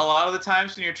a lot of the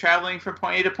times when you're traveling from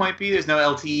point A to point B, there's no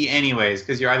LTE anyways,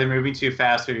 because you're either moving too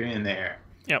fast or you're in there.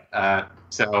 Yep.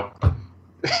 So.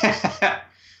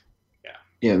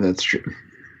 Yeah, that's true.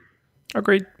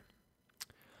 Agreed.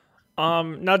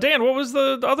 Now, Dan, what was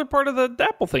the other part of the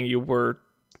Apple thing you were?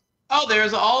 Oh,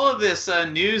 there's all of this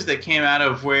news that came out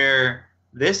of where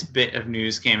this bit of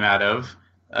news came out of.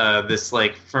 This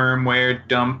like firmware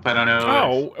dump. I don't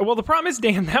know. Oh, well, the problem is,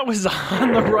 Dan, that was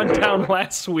on the rundown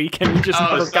last week, and we just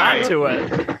never got to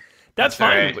it. That's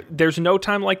fine. Right. There's no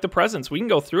time like the present. We can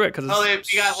go through it because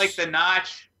we got like the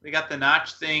notch. We got the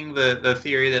notch thing. The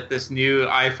theory that this new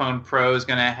iPhone Pro is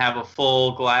going to have a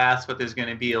full glass, but there's going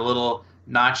to be a little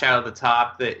notch out of the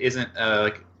top that isn't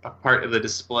like a part of the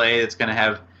display. It's going to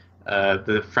have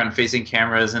the front-facing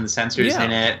cameras and the sensors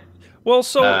in it. Well,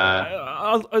 so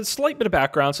a slight bit of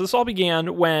background. So this all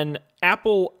began when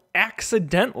Apple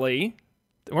accidentally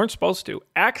released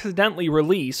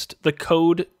the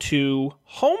code to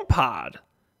HomePod,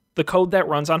 the code that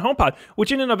runs on HomePod,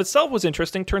 which in and of itself was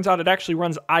interesting. Turns out it actually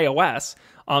runs iOS,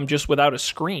 just without a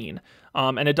screen,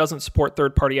 and it doesn't support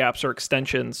third-party apps or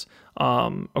extensions,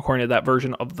 according to that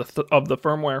version of the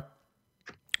firmware.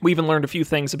 We even learned a few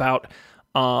things about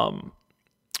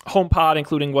HomePod,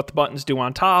 including what the buttons do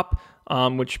on top,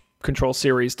 which controls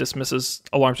Siri's, dismisses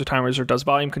alarms or timers, or does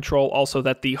volume control. Also,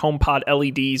 that the HomePod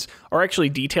LEDs are actually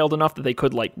detailed enough that they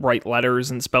could like write letters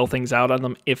and spell things out on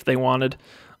them if they wanted.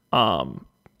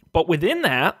 But within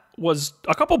that was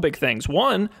a couple big things.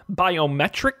 One,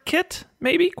 biometric kit,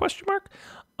 maybe, ?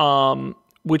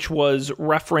 Which was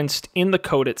referenced in the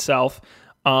code itself.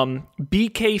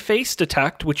 BK Face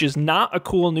Detect, which is not a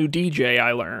cool new DJ,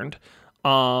 I learned.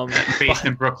 Based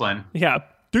in Brooklyn. Yeah.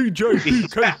 DJ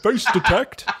BK Face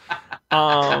Detect.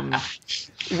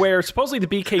 Where supposedly the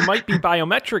BK might be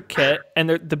biometric kit, and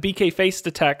the BK Face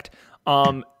Detect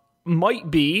might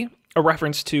be a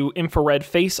reference to infrared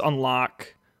face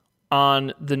unlock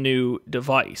on the new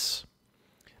device.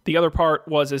 The other part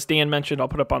was, as Dan mentioned, I'll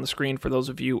put up on the screen for those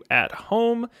of you at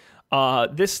home,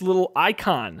 this little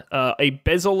icon, a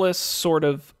bezel-less sort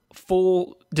of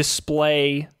full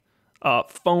display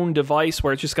phone device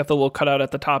where it's just got the little cutout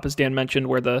at the top, as Dan mentioned,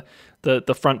 where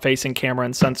the front-facing camera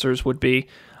and sensors would be.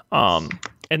 And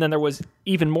then there was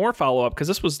even more follow-up, because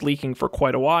this was leaking for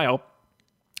quite a while.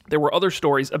 there were other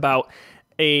stories about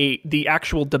the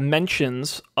actual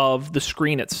dimensions of the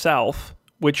screen itself,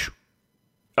 which,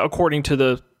 according to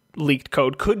the leaked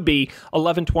code, could be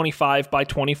 1125 by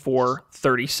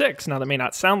 2436. Now, that may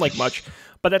not sound like much,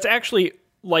 but that's actually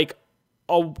like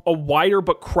a wider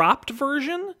but cropped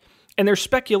version. And there's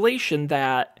speculation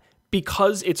that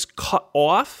because it's cut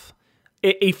off,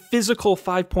 a physical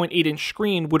 5.8 inch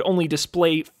screen would only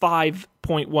display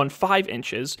 5.15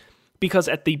 inches, because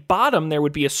at the bottom there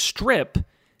would be a strip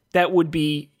that would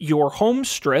be your home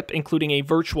strip, including a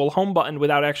virtual home button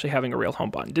without actually having a real home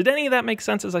button. Did any of that make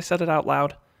sense as I said it out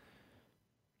loud?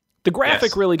 The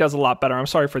graphic really does a lot better. I'm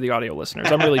sorry for the audio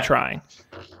listeners. I'm really trying.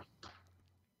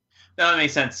 No, that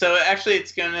makes sense. So actually,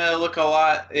 it's going to look a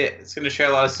lot. It's going to share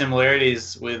a lot of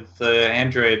similarities with the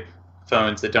Android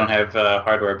phones that don't have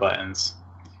hardware buttons.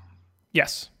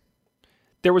 Yes,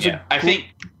 there was I think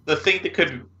the thing that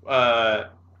could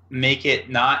make it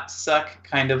not suck,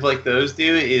 kind of like those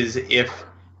do, is if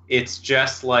it's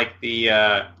just like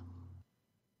the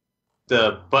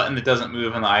button that doesn't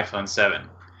move on the iPhone 7.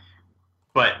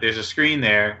 But there's a screen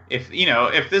there.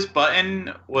 If this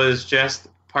button was just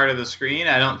part of the screen,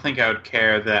 I don't think I would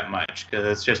care that much, because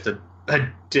it's just a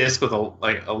disc with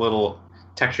a little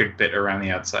textured bit around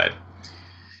the outside.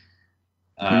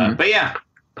 But yeah,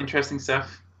 interesting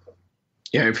stuff.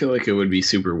 Yeah, I feel like it would be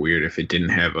super weird if it didn't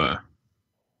have a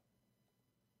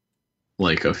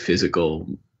physical,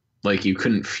 like you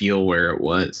couldn't feel where it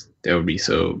was. That would be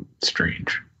so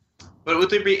strange. But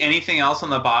would there be anything else on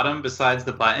the bottom besides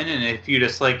the button? And if you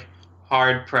just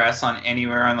hard press on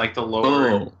anywhere on the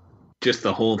lower... Oh, just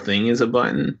the whole thing is a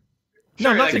button?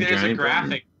 Sure, there's a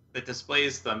graphic that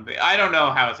displays them. But I don't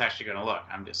know how it's actually going to look.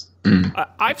 I'm just...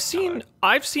 I've seen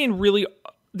really...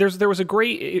 There was a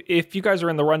great... If you guys are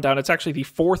in the rundown, it's actually the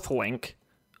fourth link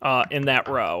in that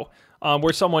row,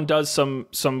 where someone does some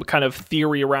kind of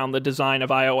theory around the design of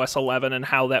iOS 11 and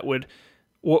how that would...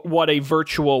 what a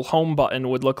virtual home button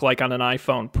would look like on an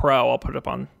iPhone Pro. I'll put it up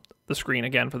on the screen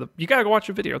again you gotta go watch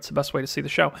the video. It's the best way to see the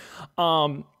show.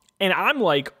 And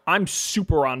I'm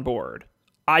super on board.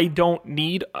 I don't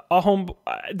need a home.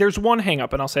 There's one hang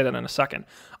up, and I'll say that in a second.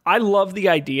 I love the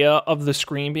idea of the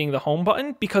screen being the home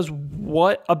button, because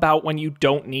what about when you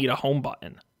don't need a home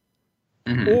button?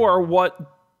 Mm-hmm. Or what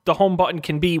the home button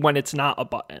can be when it's not a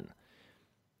button.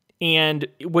 And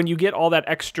when you get all that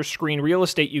extra screen real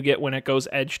estate you get when it goes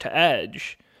edge to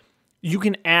edge, you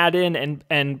can add in,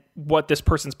 and what this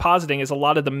person's positing is a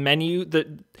lot of the menu that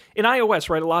in iOS,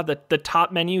 right? A lot of the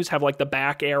top menus have the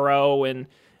back arrow, and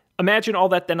imagine all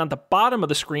that then on the bottom of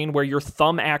the screen where your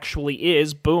thumb actually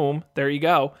is. Boom, there you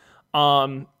go.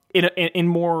 In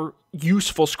more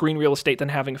useful screen real estate than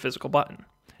having a physical button.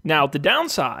 Now, the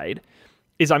downside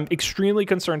is I'm extremely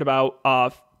concerned about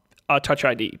Touch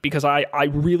ID, because I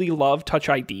really love Touch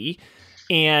ID,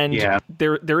 and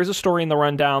there is a story in the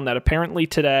rundown that apparently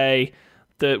today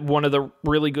one of the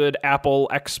really good Apple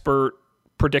expert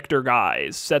predictor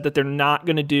guys said that they're not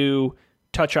going to do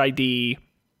Touch ID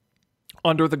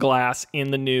under the glass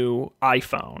in the new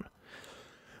iPhone,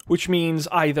 which means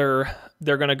either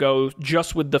they're going to go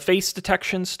just with the face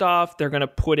detection stuff, they're going to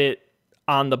put it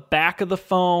on the back of the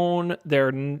phone,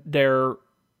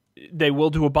 they will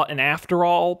do a button after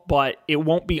all, but it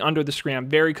won't be under the screen. I'm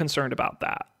very concerned about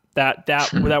that.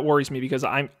 That worries me, because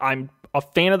I'm a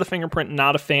fan of the fingerprint,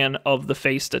 not a fan of the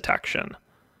face detection.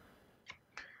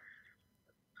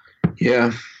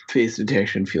 Yeah, face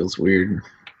detection feels weird.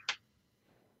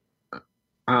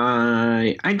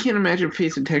 I can't imagine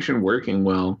face detection working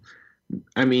well.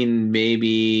 I mean,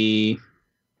 maybe...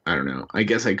 I don't know. I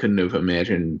guess I couldn't have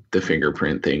imagined the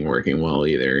fingerprint thing working well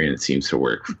either, and it seems to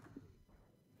work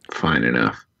fine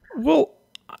enough. Well,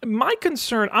 my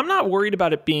concern, I'm not worried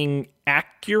about it being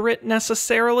accurate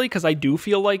necessarily, because I do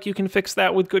feel like you can fix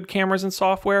that with good cameras and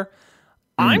software.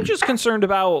 I'm just concerned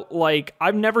about,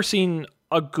 I've never seen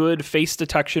a good face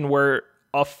detection where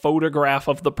a photograph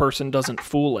of the person doesn't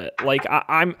fool it.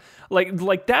 I'm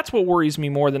that's what worries me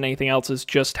more than anything else, is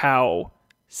just how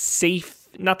safe,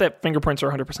 not that fingerprints are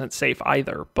 100% safe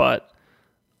either, but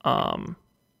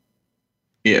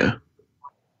yeah.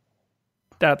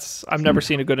 I've never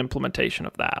seen a good implementation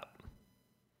of that.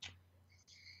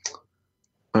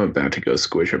 I'm about to go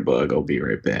squish a bug. I'll be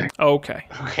right back. Okay.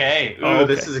 Ooh,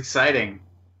 This is exciting.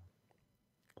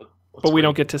 But we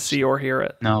don't get to see or hear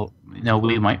it. No,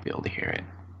 we might be able to hear it.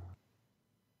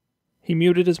 He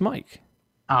muted his mic.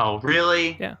 Oh,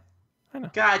 really? Yeah, I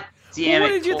know. God damn it. What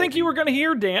did you think you were going to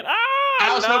hear, Dan?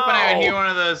 I was hoping I would hear one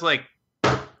of those, one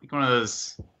of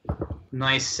those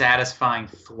nice, satisfying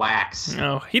thwacks.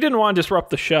 No, he didn't want to disrupt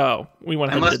the show. We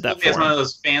went ahead and did that for him. Unless one of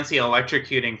those fancy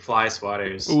electrocuting fly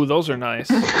swatters. Ooh, those are nice.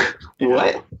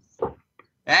 What?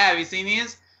 Yeah, have you seen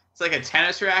these? It's like a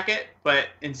tennis racket, but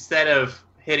instead of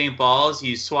hitting balls,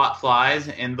 you swat flies,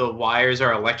 and the wires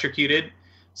are electrocuted.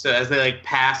 So as they like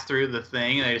pass through the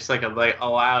thing, they just like a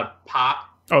loud pop.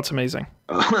 Oh, it's amazing.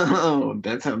 Oh,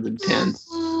 that sounds intense.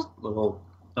 Little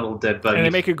dead buggy. And they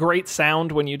make a great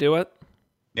sound when you do it.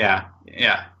 Yeah.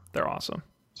 They're awesome.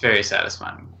 It's very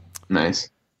satisfying. Nice.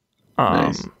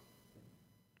 Nice.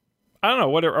 I don't know.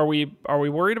 What are we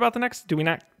worried about the next? Do we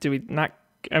not?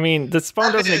 I mean, this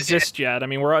phone doesn't exist yet. I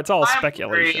mean, it's all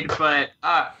speculation. Worried, but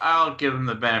I'll give them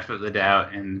the benefit of the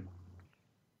doubt, and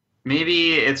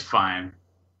maybe it's fine.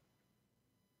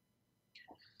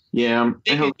 Yeah,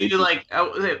 they could do like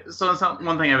so.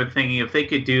 One thing I've been thinking, if they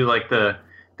could do like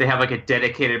they have like a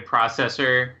dedicated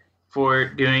processor for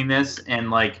doing this,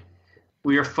 and like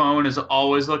your phone is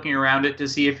always looking around it to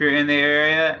see if you're in the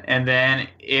area, and then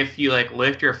if you like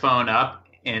lift your phone up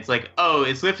and it's like, oh,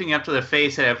 it's lifting up to the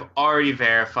face that I've already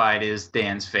verified is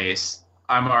Dan's face.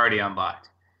 I'm already unlocked.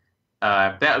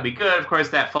 That would be good. Of course,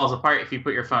 that falls apart if you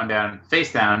put your phone down,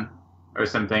 face down, or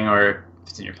something, or if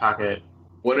it's in your pocket.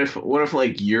 What if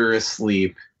like you're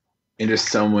asleep and just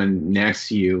someone next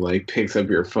to you like picks up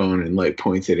your phone and like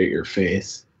points it at your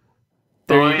face?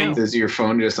 Does your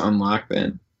phone just unlock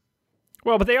then?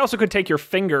 Well, but they also could take your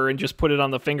finger and just put it on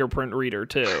the fingerprint reader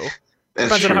too.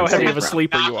 Depends on true. how heavy of a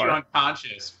sleeper you Knock are. you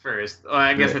unconscious first. Well,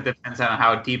 I guess it depends on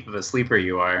how deep of a sleeper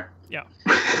you are. Yeah.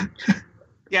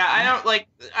 Yeah, I don't like.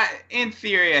 In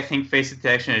theory, I think face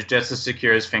detection is just as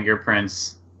secure as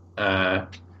fingerprints.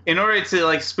 In order to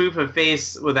like spoof a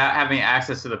face without having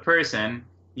access to the person,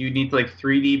 you need to like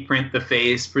 3D print the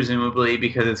face, presumably,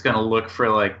 because it's going to look for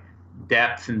like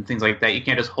depth and things like that. You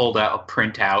can't just hold out a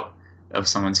printout of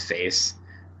someone's face.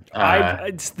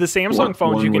 It's the Samsung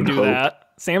phones you can do that.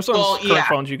 Samsung's current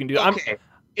phones you can do that. Okay.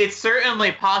 It's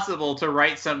certainly possible to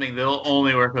write something that'll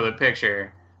only work with a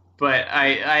picture, but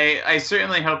I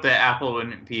certainly hope that Apple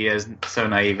wouldn't be as so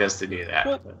naive as to do that.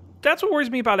 Well, that's what worries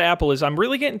me about Apple is I'm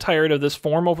really getting tired of this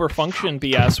form over function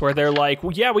BS where they're like,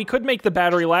 well, yeah, we could make the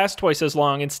battery last twice as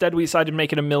long. Instead, we decided to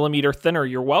make it a millimeter thinner.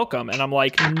 You're welcome. And I'm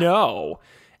like, no.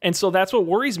 And so that's what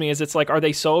worries me is it's like, are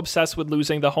they so obsessed with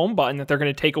losing the home button that they're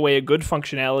going to take away a good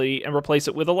functionality and replace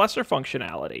it with a lesser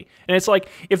functionality? And it's like,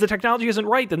 if the technology isn't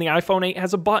right, then the iPhone 8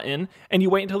 has a button and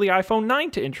you wait until the iPhone 9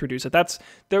 to introduce it.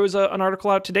 There was an article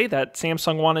out today that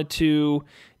Samsung wanted to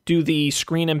do the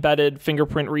screen embedded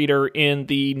fingerprint reader in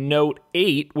the Note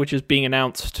 8, which is being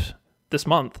announced this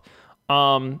month.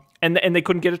 And they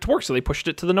couldn't get it to work, so they pushed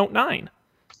it to the Note 9.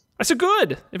 I said,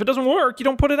 good. If it doesn't work, you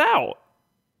don't put it out.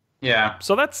 Yeah.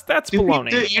 So that's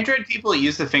baloney. Do Android people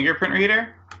use the fingerprint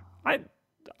reader? I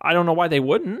don't know why they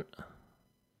wouldn't.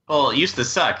 Well, it used to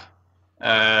suck.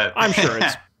 I'm sure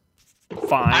it's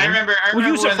fine. I remember We'll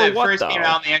use when it for it what, first though? came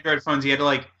out on the Android phones, you had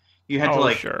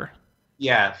to Sure.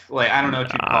 Yeah, like I don't know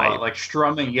what you call it, like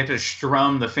strumming. You have to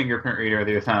strum the fingerprint reader with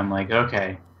your thumb. Like,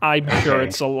 okay. I'm sure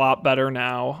it's a lot better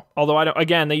now. Although I don't.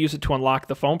 Again, they use it to unlock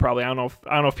the phone. Probably. I don't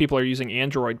know if people are using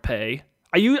Android Pay.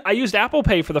 I used Apple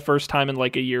Pay for the first time in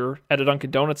like a year at a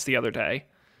Dunkin' Donuts the other day.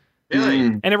 Really?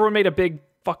 And everyone made a big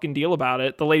fucking deal about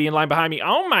it. The lady in line behind me,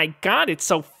 oh my God, it's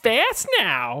so fast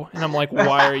now. And I'm like,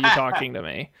 why are you talking to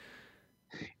me?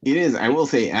 It is. I will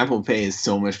say Apple Pay is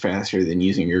so much faster than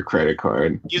using your credit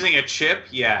card. Using a chip?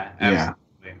 Yeah,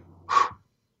 absolutely. Yeah.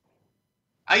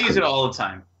 I use it all the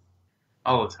time.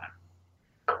 All the time.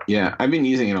 Yeah, I've been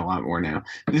using it a lot more now.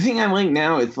 The thing I like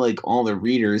now is like all the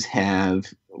readers have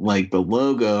like the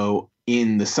logo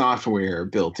in the software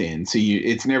built in. So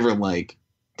it's never like,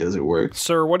 does it work?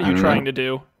 Sir, what are you trying to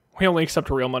do? We only accept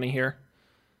real money here.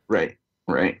 Right.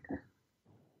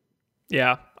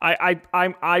 Yeah.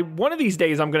 I one of these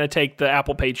days I'm going to take the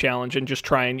Apple Pay challenge and just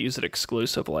try and use it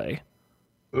exclusively.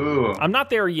 Ooh. I'm not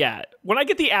there yet. When I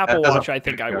get the Apple Watch, I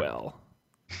think I will.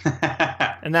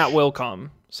 And that will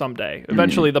come someday.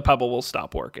 Eventually the Pebble will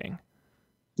stop working.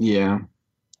 Yeah.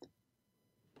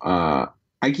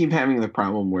 I keep having the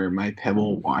problem where my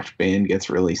Pebble watch band gets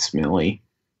really smelly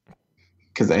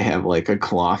because I have like a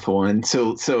cloth one.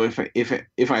 So if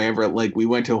I ever like we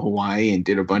went to Hawaii and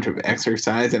did a bunch of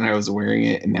exercise and I was wearing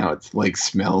it and now it's like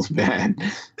smells bad.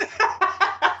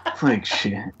 Like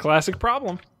shit. Classic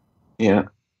problem. Yeah.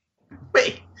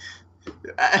 Wait.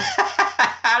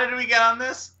 How did we get on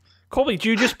this? Colby,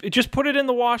 you just put it in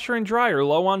the washer and dryer,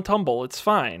 low on tumble. It's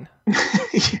fine.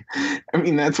 I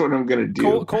mean, that's what I'm going to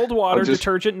do. Cold water,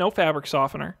 detergent, no fabric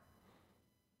softener.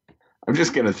 I'm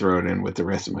just going to throw it in with the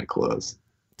rest of my clothes.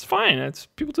 It's fine.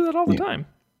 People do that all the time.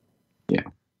 Yeah.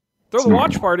 Throw the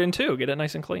watch part in too. Get it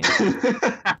nice and clean.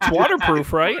 It's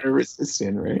waterproof, right? Water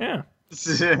resistant, right? Yeah.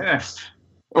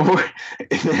 Oh,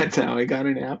 that's how I got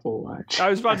an Apple Watch. I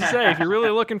was about to say, if you're really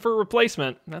looking for a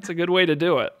replacement, that's a good way to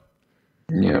do it.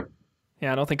 Yep.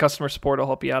 Yeah, I don't think customer support will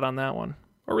help you out on that one.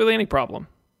 Or really any problem.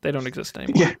 They don't exist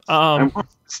anymore. Yeah,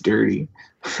 it's dirty.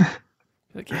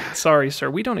 Like, yeah, sorry, sir,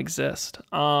 we don't exist.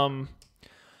 All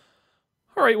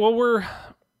right, well, we're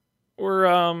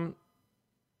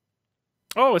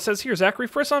oh, it says here, Zachary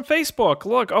Friss on Facebook.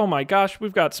 Look, oh my gosh,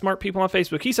 we've got smart people on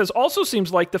Facebook. He says, also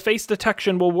seems like the face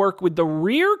detection will work with the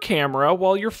rear camera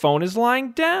while your phone is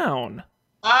lying down.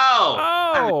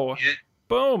 Oh!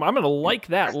 Boom. I'm going to like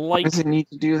that. Why does it need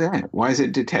to do that? Why is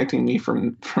it detecting me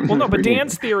from well, no, but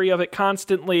Dan's theory of it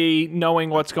constantly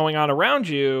knowing what's going on around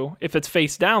you, if it's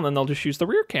face down, then they'll just use the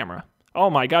rear camera. Oh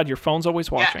my God, your phone's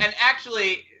always watching. Yeah, and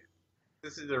actually,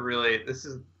 if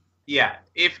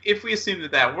we assume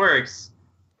that works,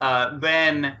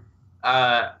 then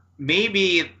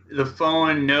maybe the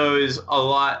phone knows a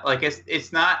lot. Like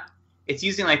it's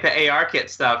using like the ARKit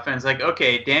stuff, and it's like,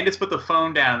 okay, Dan just put the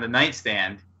phone down on the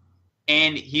nightstand,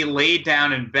 and he laid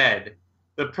down in bed.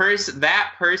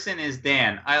 That person is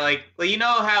Dan. You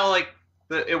know how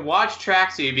it watch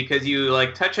tracks you because you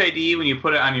like Touch ID when you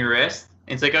put it on your wrist.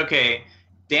 It's like, okay,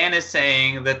 Dan is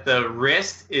saying that the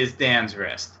wrist is Dan's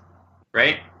wrist,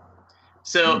 right?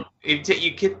 So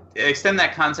you could extend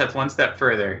that concept one step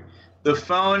further. The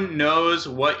phone knows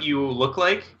what you look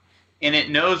like, and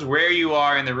it knows where you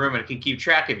are in the room, and it can keep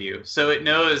track of you. So it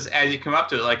knows as you come up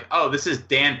to it, like, oh, this is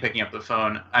Dan picking up the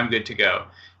phone. I'm good to go.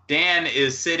 Dan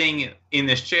is sitting in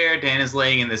this chair. Dan is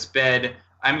laying in this bed.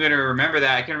 I'm going to remember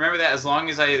that. I can remember that as long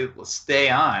as I stay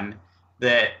on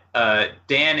that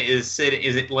Dan is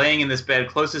laying in this bed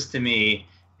closest to me,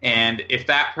 and if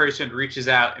that person reaches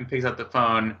out and picks up the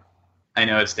phone, I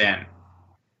know it's Dan.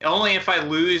 If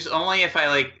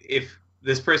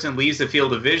this person leaves the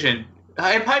field of vision,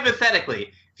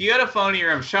 hypothetically, if you had a phone in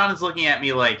your room, Sean is looking at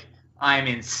me like I'm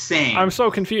insane. I'm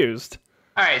so confused.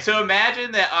 All right, so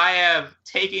imagine that I have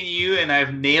taken you and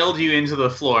I've nailed you into the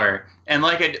floor, and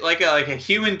like a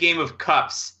human game of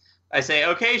cups, I say,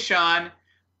 okay, Sean,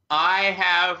 I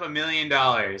have $1 million.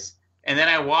 And then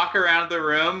I walk around the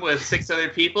room with 6 other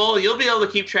people. You'll be able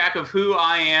to keep track of who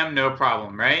I am, no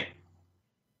problem, right?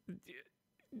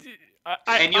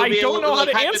 I don't know how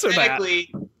to answer that.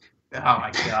 Oh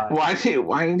my God! Why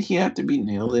did he have to be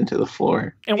nailed into the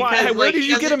floor? And where did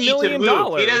you get $1 million?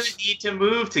 He doesn't need to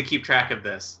move to keep track of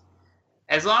this.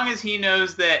 As long as he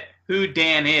knows that who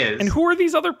Dan is. And who are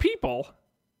these other people?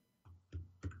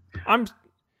 Dan.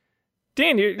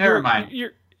 Never mind.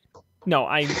 It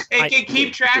can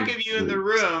keep track of you in the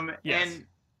room, yes.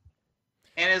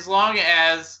 and as long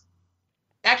as.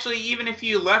 Actually, even if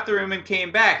you left the room and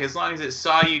came back, as long as it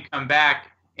saw you come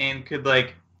back and could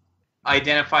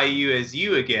identify you as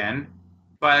you again,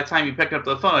 by the time you pick up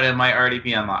the phone, it might already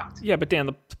be unlocked. Yeah, but Dan,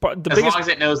 as long as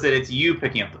it knows that it's you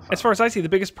picking up the phone. As far as I see, the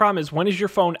biggest problem is when is your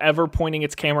phone ever pointing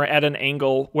its camera at an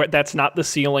angle where that's not the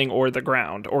ceiling or the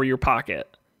ground or your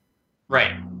pocket?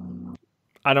 Right.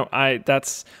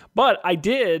 But I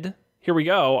did. Here we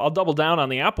go. I'll double down on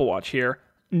the Apple Watch here.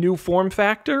 New form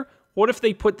factor. What if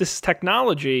they put this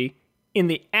technology in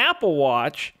the Apple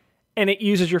Watch and it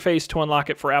uses your face to unlock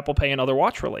it for Apple Pay and other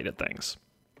watch-related things?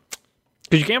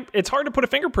 Because it's hard to put a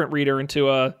fingerprint reader into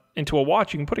a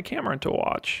watch. You can put a camera into a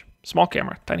watch. Small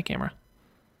camera, tiny camera.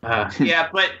 Yeah,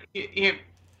 but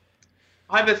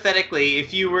hypothetically,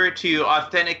 if you were to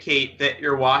authenticate that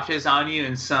your watch is on you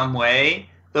in some way,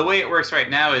 the way it works right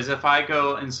now is if I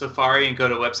go in Safari and go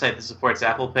to a website that supports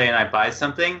Apple Pay and I buy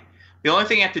something, the only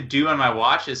thing I have to do on my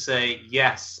watch is say,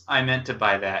 yes, I meant to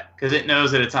buy that, because it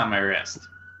knows that it's on my wrist.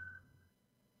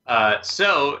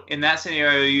 So, in that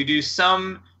scenario, you do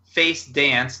some face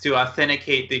dance to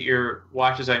authenticate that your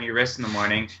watch is on your wrist in the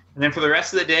morning, and then for the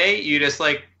rest of the day, you just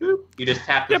boop, you just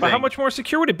tap the thing. But how much more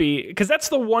secure would it be? Because that's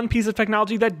the one piece of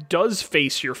technology that does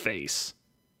face your face.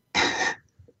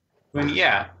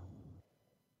 Yeah.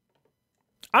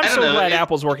 I'm so glad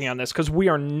Apple's working on this, because we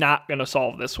are not going to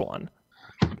solve this one.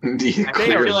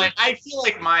 I feel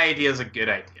like my idea is a good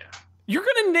idea. You're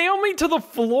gonna nail me to the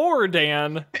floor,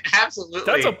 Dan. Absolutely.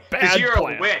 That's a bad you're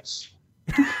plan. A witch.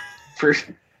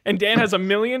 And Dan has $1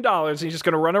 million. And he's just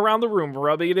gonna run around the room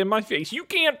rubbing it in my face. You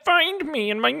can't find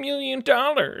me and my $1 million.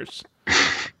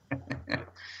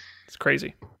 It's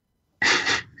crazy.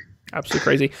 Absolutely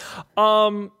crazy.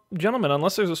 Gentlemen,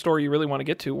 unless there's a story you really want to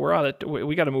get to, we're out.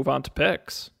 We got to move on to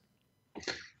picks.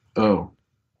 Oh.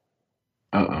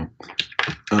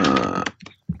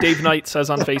 Dave Knight says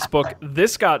on Facebook,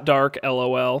 "This got dark,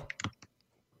 LOL."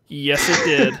 Yes, it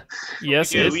did.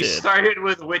 Yes, it did. We started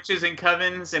with witches and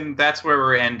covens, and that's where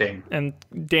we're ending. And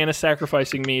Dan is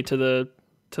sacrificing me to the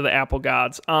apple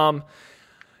gods.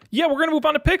 Yeah, we're going to move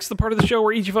on to picks, the part of the show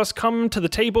where each of us come to the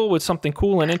table with something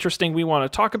cool and interesting we want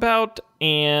to talk about.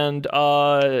 And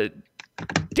Dan,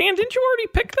 didn't you already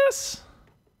pick this?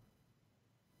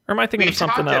 Or am I thinking of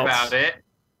something else? We talked about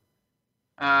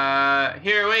it.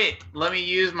 Here, wait. Let me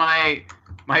use my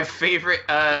favorite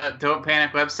Don't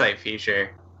Panic website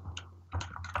feature.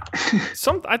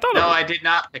 I did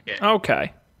not pick it.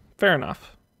 Okay, fair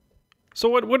enough. So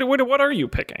what are you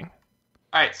picking?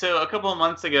 All right, so a couple of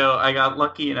months ago, I got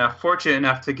fortunate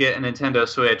enough to get a Nintendo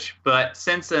Switch, but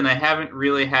since then, I haven't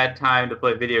really had time to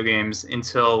play video games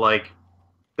until, like,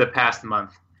 the past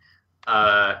month.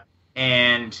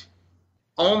 And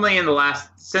only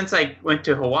since I went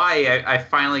to Hawaii, I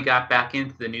finally got back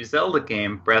into the new Zelda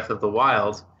game, Breath of the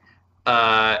Wild.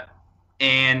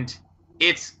 And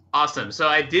it's awesome. So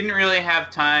I didn't really have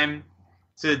time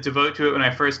to devote to it when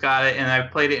I first got it, and I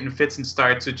played it in fits and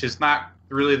starts, which is not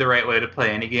really the right way to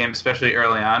play any game, especially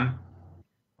early on.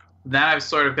 Now I've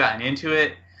sort of gotten into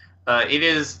it. It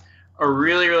is a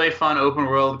really, really fun open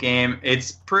world game.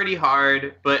 It's pretty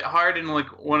hard, but hard in like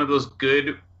one of those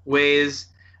good ways.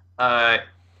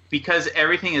 Because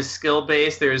everything is skill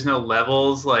based, there's no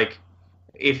levels. Like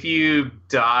if you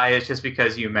die, it's just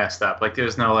because you messed up. Like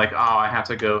there's no like, oh, I have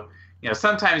to go.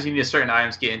 Sometimes you need certain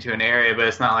items to get into an area, but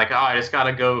it's not like, oh, I just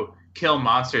gotta go kill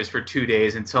monsters for 2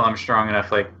 days until I'm strong enough.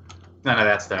 Like none of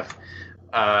that stuff.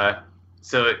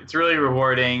 So it's really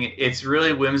rewarding. It's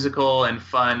really whimsical and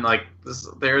fun. Like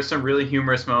there are some really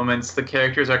humorous moments. The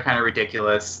characters are kind of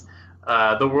ridiculous.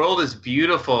 The world is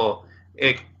beautiful.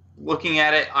 Looking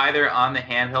at it either on the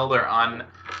handheld or on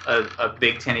a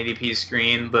big 1080p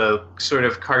screen, the sort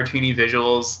of cartoony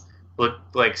visuals look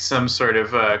like some sort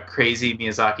of crazy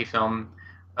Miyazaki film.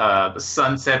 The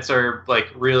sunsets are like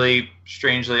really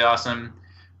strangely awesome.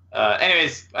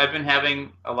 Anyways, I've been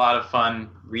having a lot of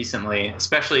fun recently,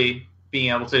 especially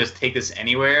being able to just take this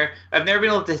anywhere. I've never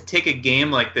been able to take a game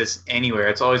like this anywhere.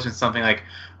 It's always been something like,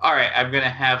 all right, I'm going to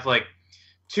have like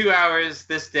 2 hours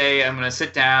this day. I'm going to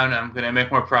sit down. I'm going to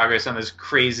make more progress on this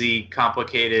crazy,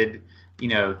 complicated,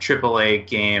 AAA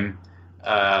game.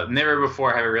 Never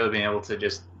before have I really been able to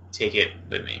just take it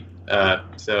with me.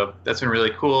 So that's been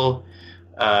really cool.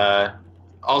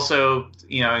 Also,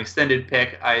 extended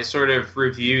pick, I sort of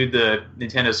reviewed the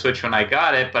Nintendo Switch when I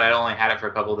got it, but I only had it for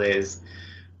a couple days.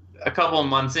 A couple of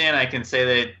months in, I can say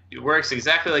that it works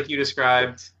exactly like you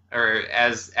described, or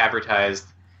as advertised.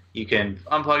 You can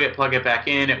unplug it, plug it back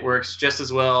in. It works just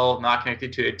as well, not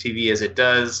connected to a TV as it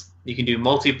does. You can do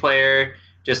multiplayer,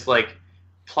 just like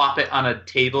plop it on a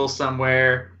table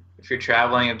somewhere. If you're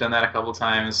traveling, I've done that a couple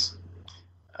times.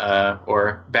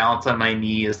 Or balance on my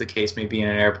knee, as the case may be in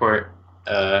an airport.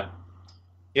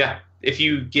 Yeah, if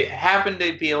you happen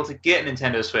to be able to get a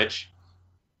Nintendo Switch,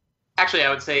 actually, I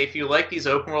would say if you like these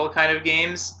open world kind of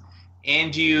games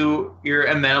and you're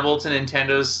amenable to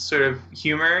Nintendo's sort of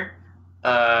humor,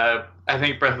 I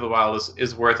think Breath of the Wild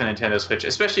is worth a Nintendo Switch,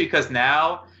 especially because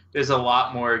now there's a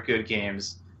lot more good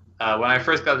games. When I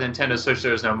first got the Nintendo Switch,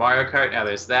 there was no Mario Kart. Now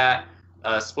there's that.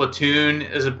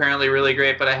 Splatoon is apparently really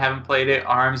great, but I haven't played it.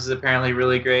 ARMS is apparently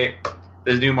really great.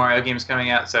 There's new Mario games coming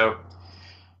out, so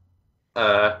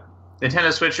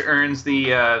Nintendo Switch earns the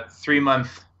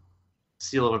 3-month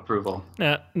seal of approval.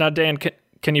 Now, Dan,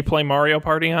 can you play Mario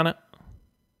Party on it?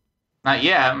 Not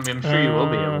yet. I'm sure you will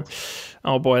be able to.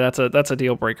 Oh boy, that's a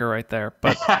deal breaker right there.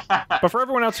 But for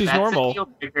everyone else who's normal,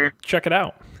 check it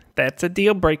out. That's a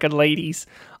deal breaker, ladies.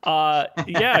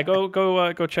 Yeah,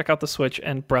 go check out the Switch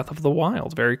and Breath of the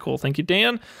Wild. Very cool. Thank you,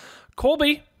 Dan.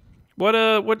 Colby, what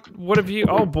have you?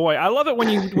 Oh boy, I love it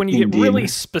when you get really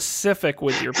specific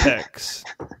with your picks.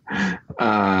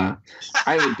 I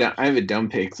have a dumb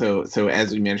pick. So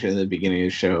as we mentioned at the beginning of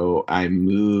the show, I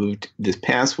moved this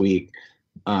past week,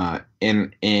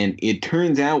 and it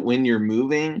turns out when you're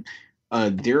moving,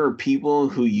 there are people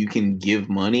who you can give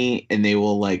money and they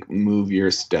will like move your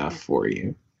stuff for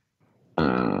you.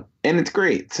 And it's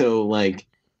great. So like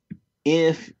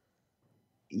if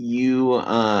you,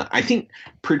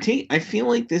 I feel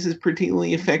like this is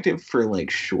particularly effective for like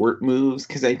short moves.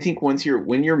 Cause I think when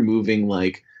you're moving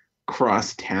like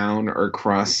cross town or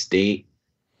cross state,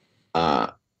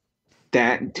 that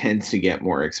tends to get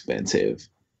more expensive.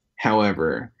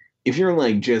 However, if you're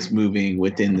like just moving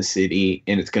within the city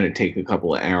and it's going to take a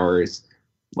couple of hours,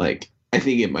 like I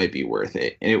think it might be worth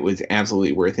it. And it was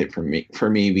absolutely worth it for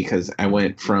me because I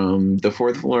went from the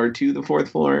 4th floor to the 4th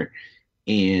floor,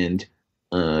 and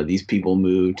these people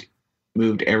moved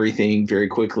everything very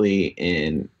quickly,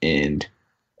 and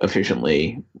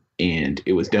efficiently, and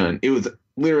it was done. It was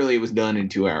done in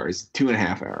 2 hours,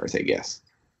 2.5 hours, I guess.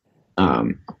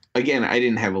 Again, I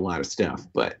didn't have a lot of stuff,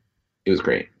 but it was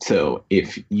great. So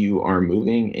if you are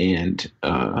moving and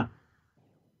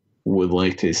would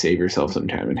like to save yourself some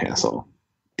time and hassle,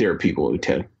 there are people who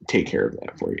take care of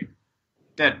that for you.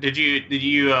 Did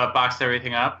you box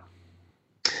everything up?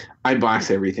 I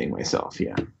box everything myself.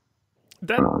 Yeah.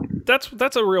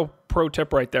 That's a real pro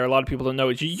tip right there. A lot of people don't know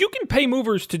is you can pay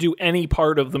movers to do any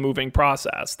part of the moving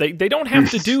process. They don't have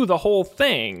to do the whole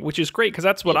thing, which is great because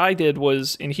that's what I did.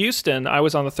 Was in Houston. I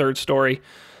was on the 3rd story.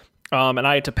 And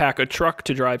I had to pack a truck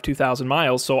to drive 2,000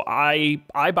 miles. So I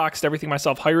boxed everything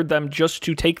myself, hired them just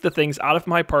to take the things out of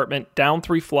my apartment, down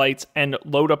 3 flights, and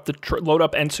load up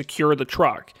and secure the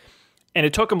truck. And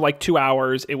it took them like 2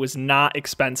 hours. It was not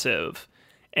expensive.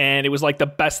 And it was like the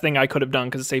best thing I could have done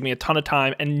because it saved me a ton of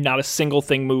time and not a single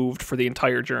thing moved for the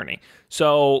entire journey.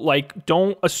 So like,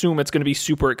 don't assume it's going to be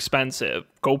super expensive.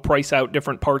 Go price out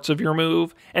different parts of your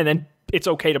move. And then it's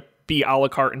okay to be a la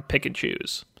carte and pick and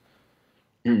choose.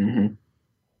 Mm-hmm.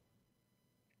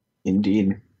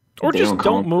 Indeed. Or just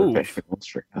don't move.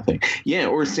 For nothing. Yeah,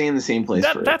 or stay in the same place.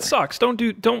 That sucks.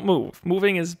 Don't move.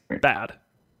 Moving is bad.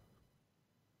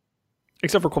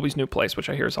 Except for Colby's new place, which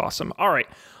I hear is awesome. All right.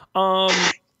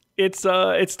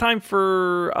 It's time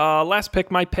for last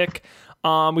pick, my pick.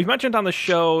 We've mentioned on the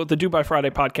show the Do By Friday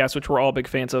podcast, which we're all big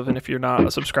fans of, and if you're not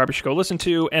a subscriber, you should go listen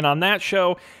to. And on that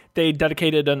show, they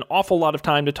dedicated an awful lot of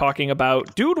time to talking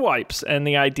about dude wipes and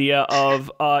the idea of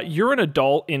you're an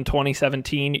adult in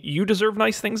 2017. You deserve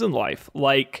nice things in life,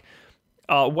 like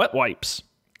wet wipes.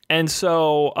 And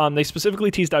so they specifically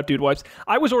teased out dude wipes.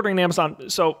 I was ordering on Amazon.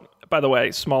 So, by the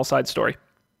way, small side story.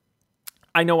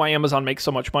 I know why Amazon makes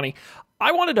so much money.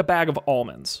 I wanted a bag of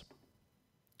almonds.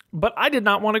 But I did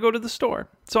not want to go to the store.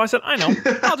 So I said, I know,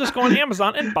 I'll just go on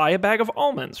Amazon and buy a bag of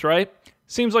almonds, right?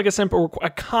 Seems like a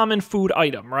common food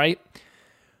item, right?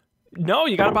 No,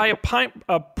 you got to buy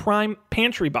a Prime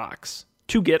Pantry box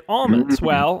to get almonds.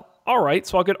 Well, all right,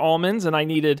 so I'll get almonds, and I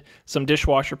needed some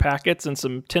dishwasher packets and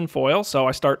some tin foil. So all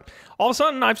of a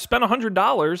sudden, I've spent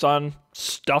 $100 on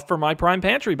stuff for my Prime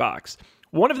Pantry box.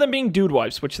 One of them being dude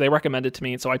wipes, which they recommended to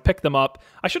me, and so I picked them up.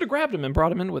 I should have grabbed them and brought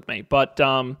them in with me, but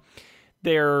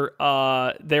they're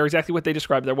exactly what they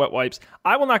described. They're wet wipes.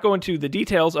 I will not go into the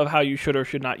details of how you should or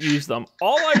should not use them.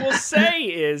 All I will say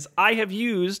is I have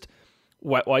used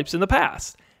wet wipes in the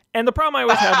past, and the problem I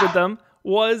always had with them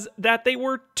was that they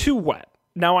were too wet.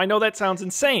 Now, I know that sounds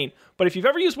insane, but if you've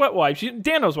ever used wet wipes,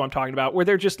 Dan knows what I'm talking about, where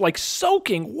they're just like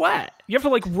soaking wet. You have to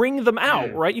like wring them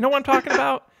out, right? You know what I'm talking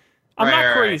about? I'm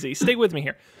not crazy. Right. Stay with me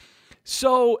here.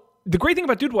 So the great thing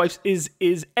about dude wipes is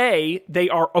A, they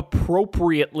are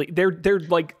appropriately, they're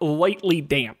like lightly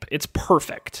damp. It's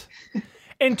perfect.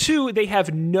 And 2, they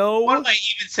have no... Why don't I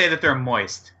even say that they're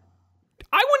moist?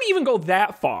 I wouldn't even go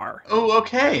that far. Oh,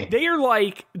 okay. They are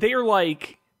like,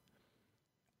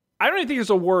 I don't even think there's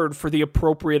a word for the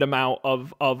appropriate amount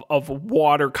of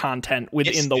water content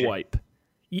within the wipe.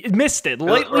 Misted,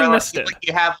 lightly misted. Like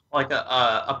you have like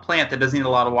a plant that doesn't need a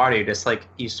lot of water. You just like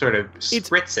you sort of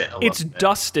spritz it. It's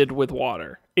dusted with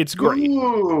water. It's great.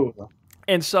 Ooh.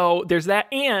 And so there's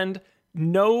that, and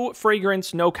no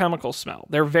fragrance, no chemical smell.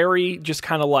 They're very just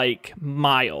kind of like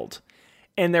mild,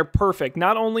 and they're perfect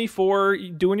not only for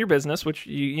doing your business, which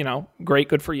you know, great,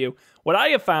 good for you. What I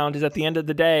have found is at the end of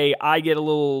the day, I get a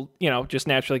little, just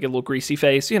naturally get a little greasy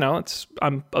face.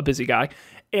 I'm a busy guy.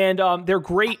 And they're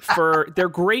great for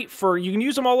you can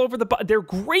use them all over they're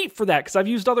great for that because I've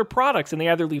used other products and they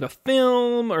either leave a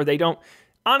film or they don't.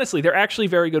 Honestly, they're actually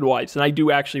very good wipes, and I do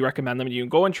actually recommend them. You can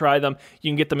go and try them.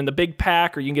 You can get them in the big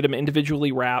pack, or you can get them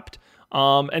individually wrapped.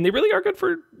 And they really are good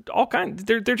for all kinds.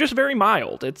 They're just very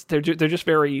mild. They're just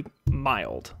very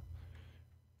mild.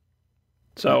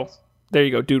 So there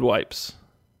you go, dude wipes.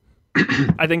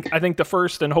 I think the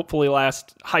first and hopefully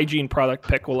last hygiene product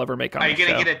pick we'll ever make on the show. Are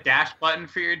you gonna get a dash button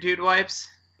for your dude wipes?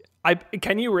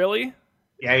 Can you really?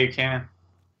 Yeah, you can.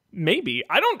 Maybe.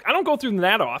 I don't go through them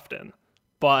that often,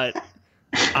 but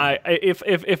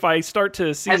if I start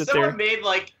to see that they're made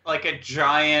like a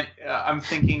giant. I'm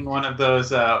thinking one of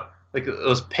those like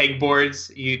those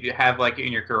pegboards you have like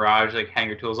in your garage, like hang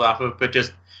your tools off of, but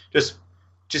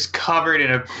just covered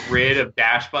in a grid of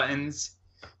dash buttons.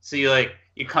 So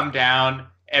you come down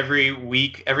every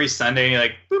week, every Sunday, and you're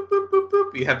like, boop, boop, boop,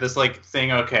 boop. You have this, like,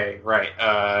 thing, okay, right,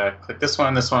 click this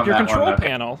one, your that one. Your control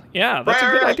panel. Yeah, that's a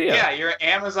good idea. Yeah, your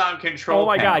Amazon control panel. Oh,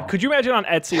 my panel. God. Could you imagine on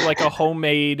Etsy, like, a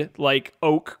homemade, like,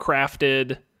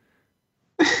 oak-crafted...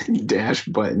 dash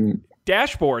button.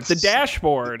 Dashboard. The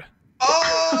dashboard.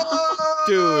 Oh!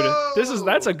 Dude,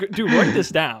 that's a good... Dude, write this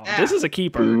down. Yeah. This is a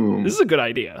keeper. Boom. This is a good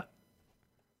idea.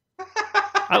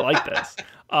 I like this.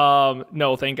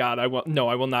 No, thank God. I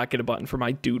will not get a button for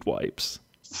my dude wipes.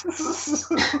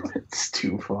 It's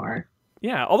too far.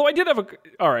 Yeah, although I did have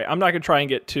all right, I'm not going to try and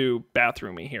get too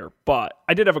bathroomy here, but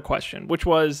I did have a question, which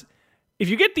was, if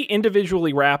you get the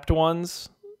individually wrapped ones,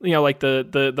 like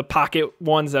the pocket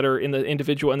ones that are in the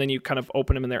individual, and then you kind of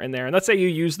open them in there, and let's say you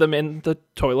use them in the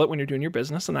toilet when you're doing your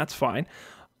business, and that's fine.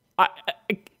 What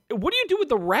do you do with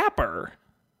the wrapper?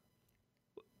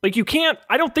 Like, you can't,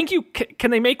 I don't think you can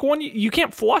they make one? You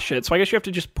can't flush it, so I guess you have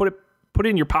to just put it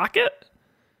in your pocket?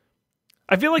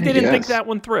 I feel like they didn't think that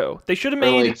one through. They should have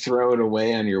made... Or throw it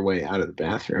away on your way out of the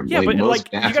bathroom. Yeah, but you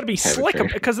got to be slick,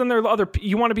 because then there are other...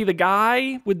 You want to be the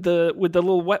guy with the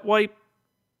little wet wipe.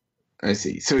 I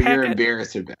see. So you're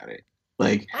embarrassed about it.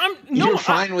 Like, you're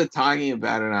fine with talking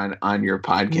about it on your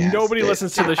podcast. Nobody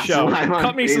listens to the show.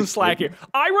 Cut me some slack here.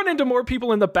 I run into more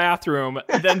people in the bathroom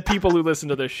than people who listen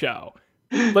to this show.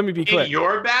 Let me be clear. In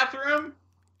your bathroom?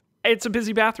 It's a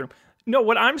busy bathroom. No,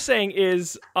 what I'm saying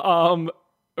is...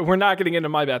 We're not getting into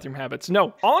my bathroom habits.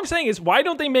 No, all I'm saying is, why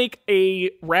don't they make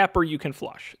a wrapper you can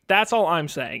flush? That's all I'm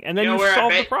saying. And then you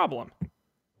solve the problem.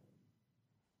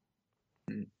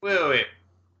 Wait.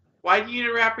 Why do you need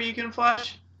a wrapper you can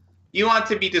flush? You want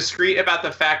to be discreet about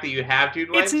the fact that you have dude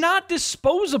wipes? It's not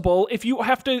disposable if you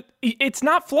have to... It's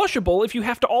not flushable if you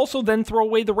have to also then throw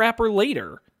away the wrapper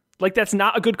later. Like, that's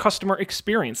not a good customer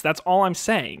experience. That's all I'm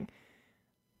saying.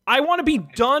 I want to be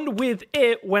done with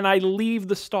it when I leave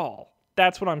the stall.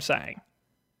 That's what I'm saying.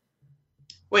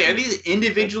 Wait, are these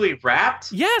individually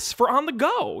wrapped? Yes, for on the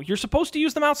go. You're supposed to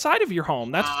use them outside of your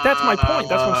home. That's my point.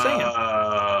 That's what I'm saying.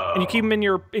 And you keep them in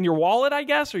your wallet, I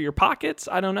guess, or your pockets.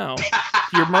 I don't know.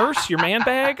 Your purse, your man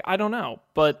bag. I don't know.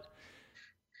 But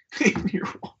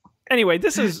anyway,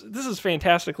 this is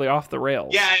fantastically off the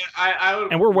rails. Yeah, I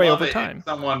would. And we're way over time. If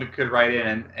someone could write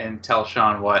in and tell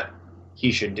Sean what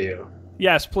he should do.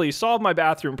 Yes, please solve my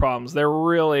bathroom problems. They're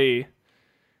really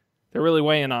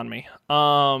weighing on me.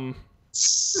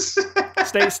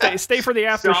 Stay for the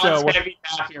after show. Heavy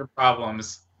bathroom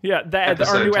problems. Yeah,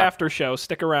 our new after show.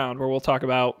 Stick around where we'll talk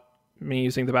about me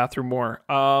using the bathroom more.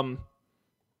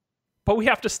 But we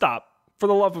have to stop. For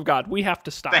the love of God, we have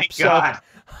to stop. Thank God.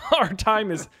 Our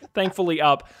time is thankfully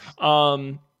up.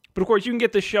 But of course, you can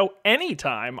get this show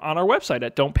anytime on our website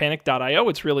at don'tpanic.io.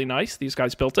 It's really nice. These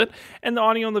guys built it. And the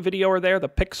audio and the video are there. The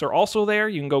pics are also there.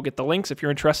 You can go get the links if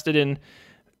you're interested in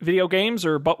video games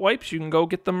or butt wipes. You can go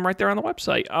get them right there on the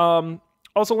website.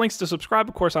 Also, links to subscribe,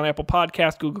 of course, on Apple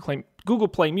Podcasts, Google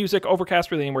Play Music,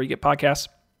 Overcast, really anywhere you get podcasts.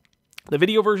 The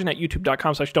video version at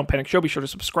youtube.com/don'tpanicshow. Be sure to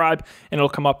subscribe, and it'll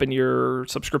come up in your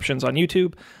subscriptions on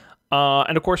YouTube.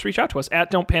 And, of course, reach out to us at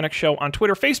Don't Panic Show on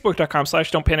Twitter,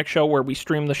 facebook.com/don'tpanicshow, where we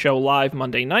stream the show live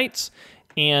Monday nights,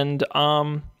 and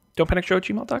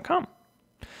don'tpanicshow@gmail.com.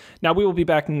 Now, we will be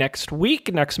back next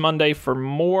Monday, for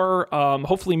more,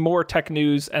 hopefully more tech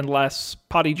news and less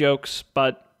potty jokes,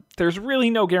 but there's really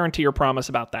no guarantee or promise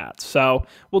about that. So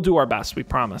we'll do our best, we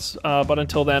promise. But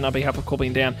until then, on behalf of Colby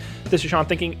and Dan, this is Sean,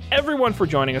 thanking everyone for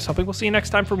joining us. Hoping we'll see you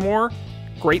next time for more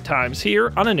great times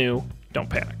here on a new Don't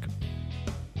Panic.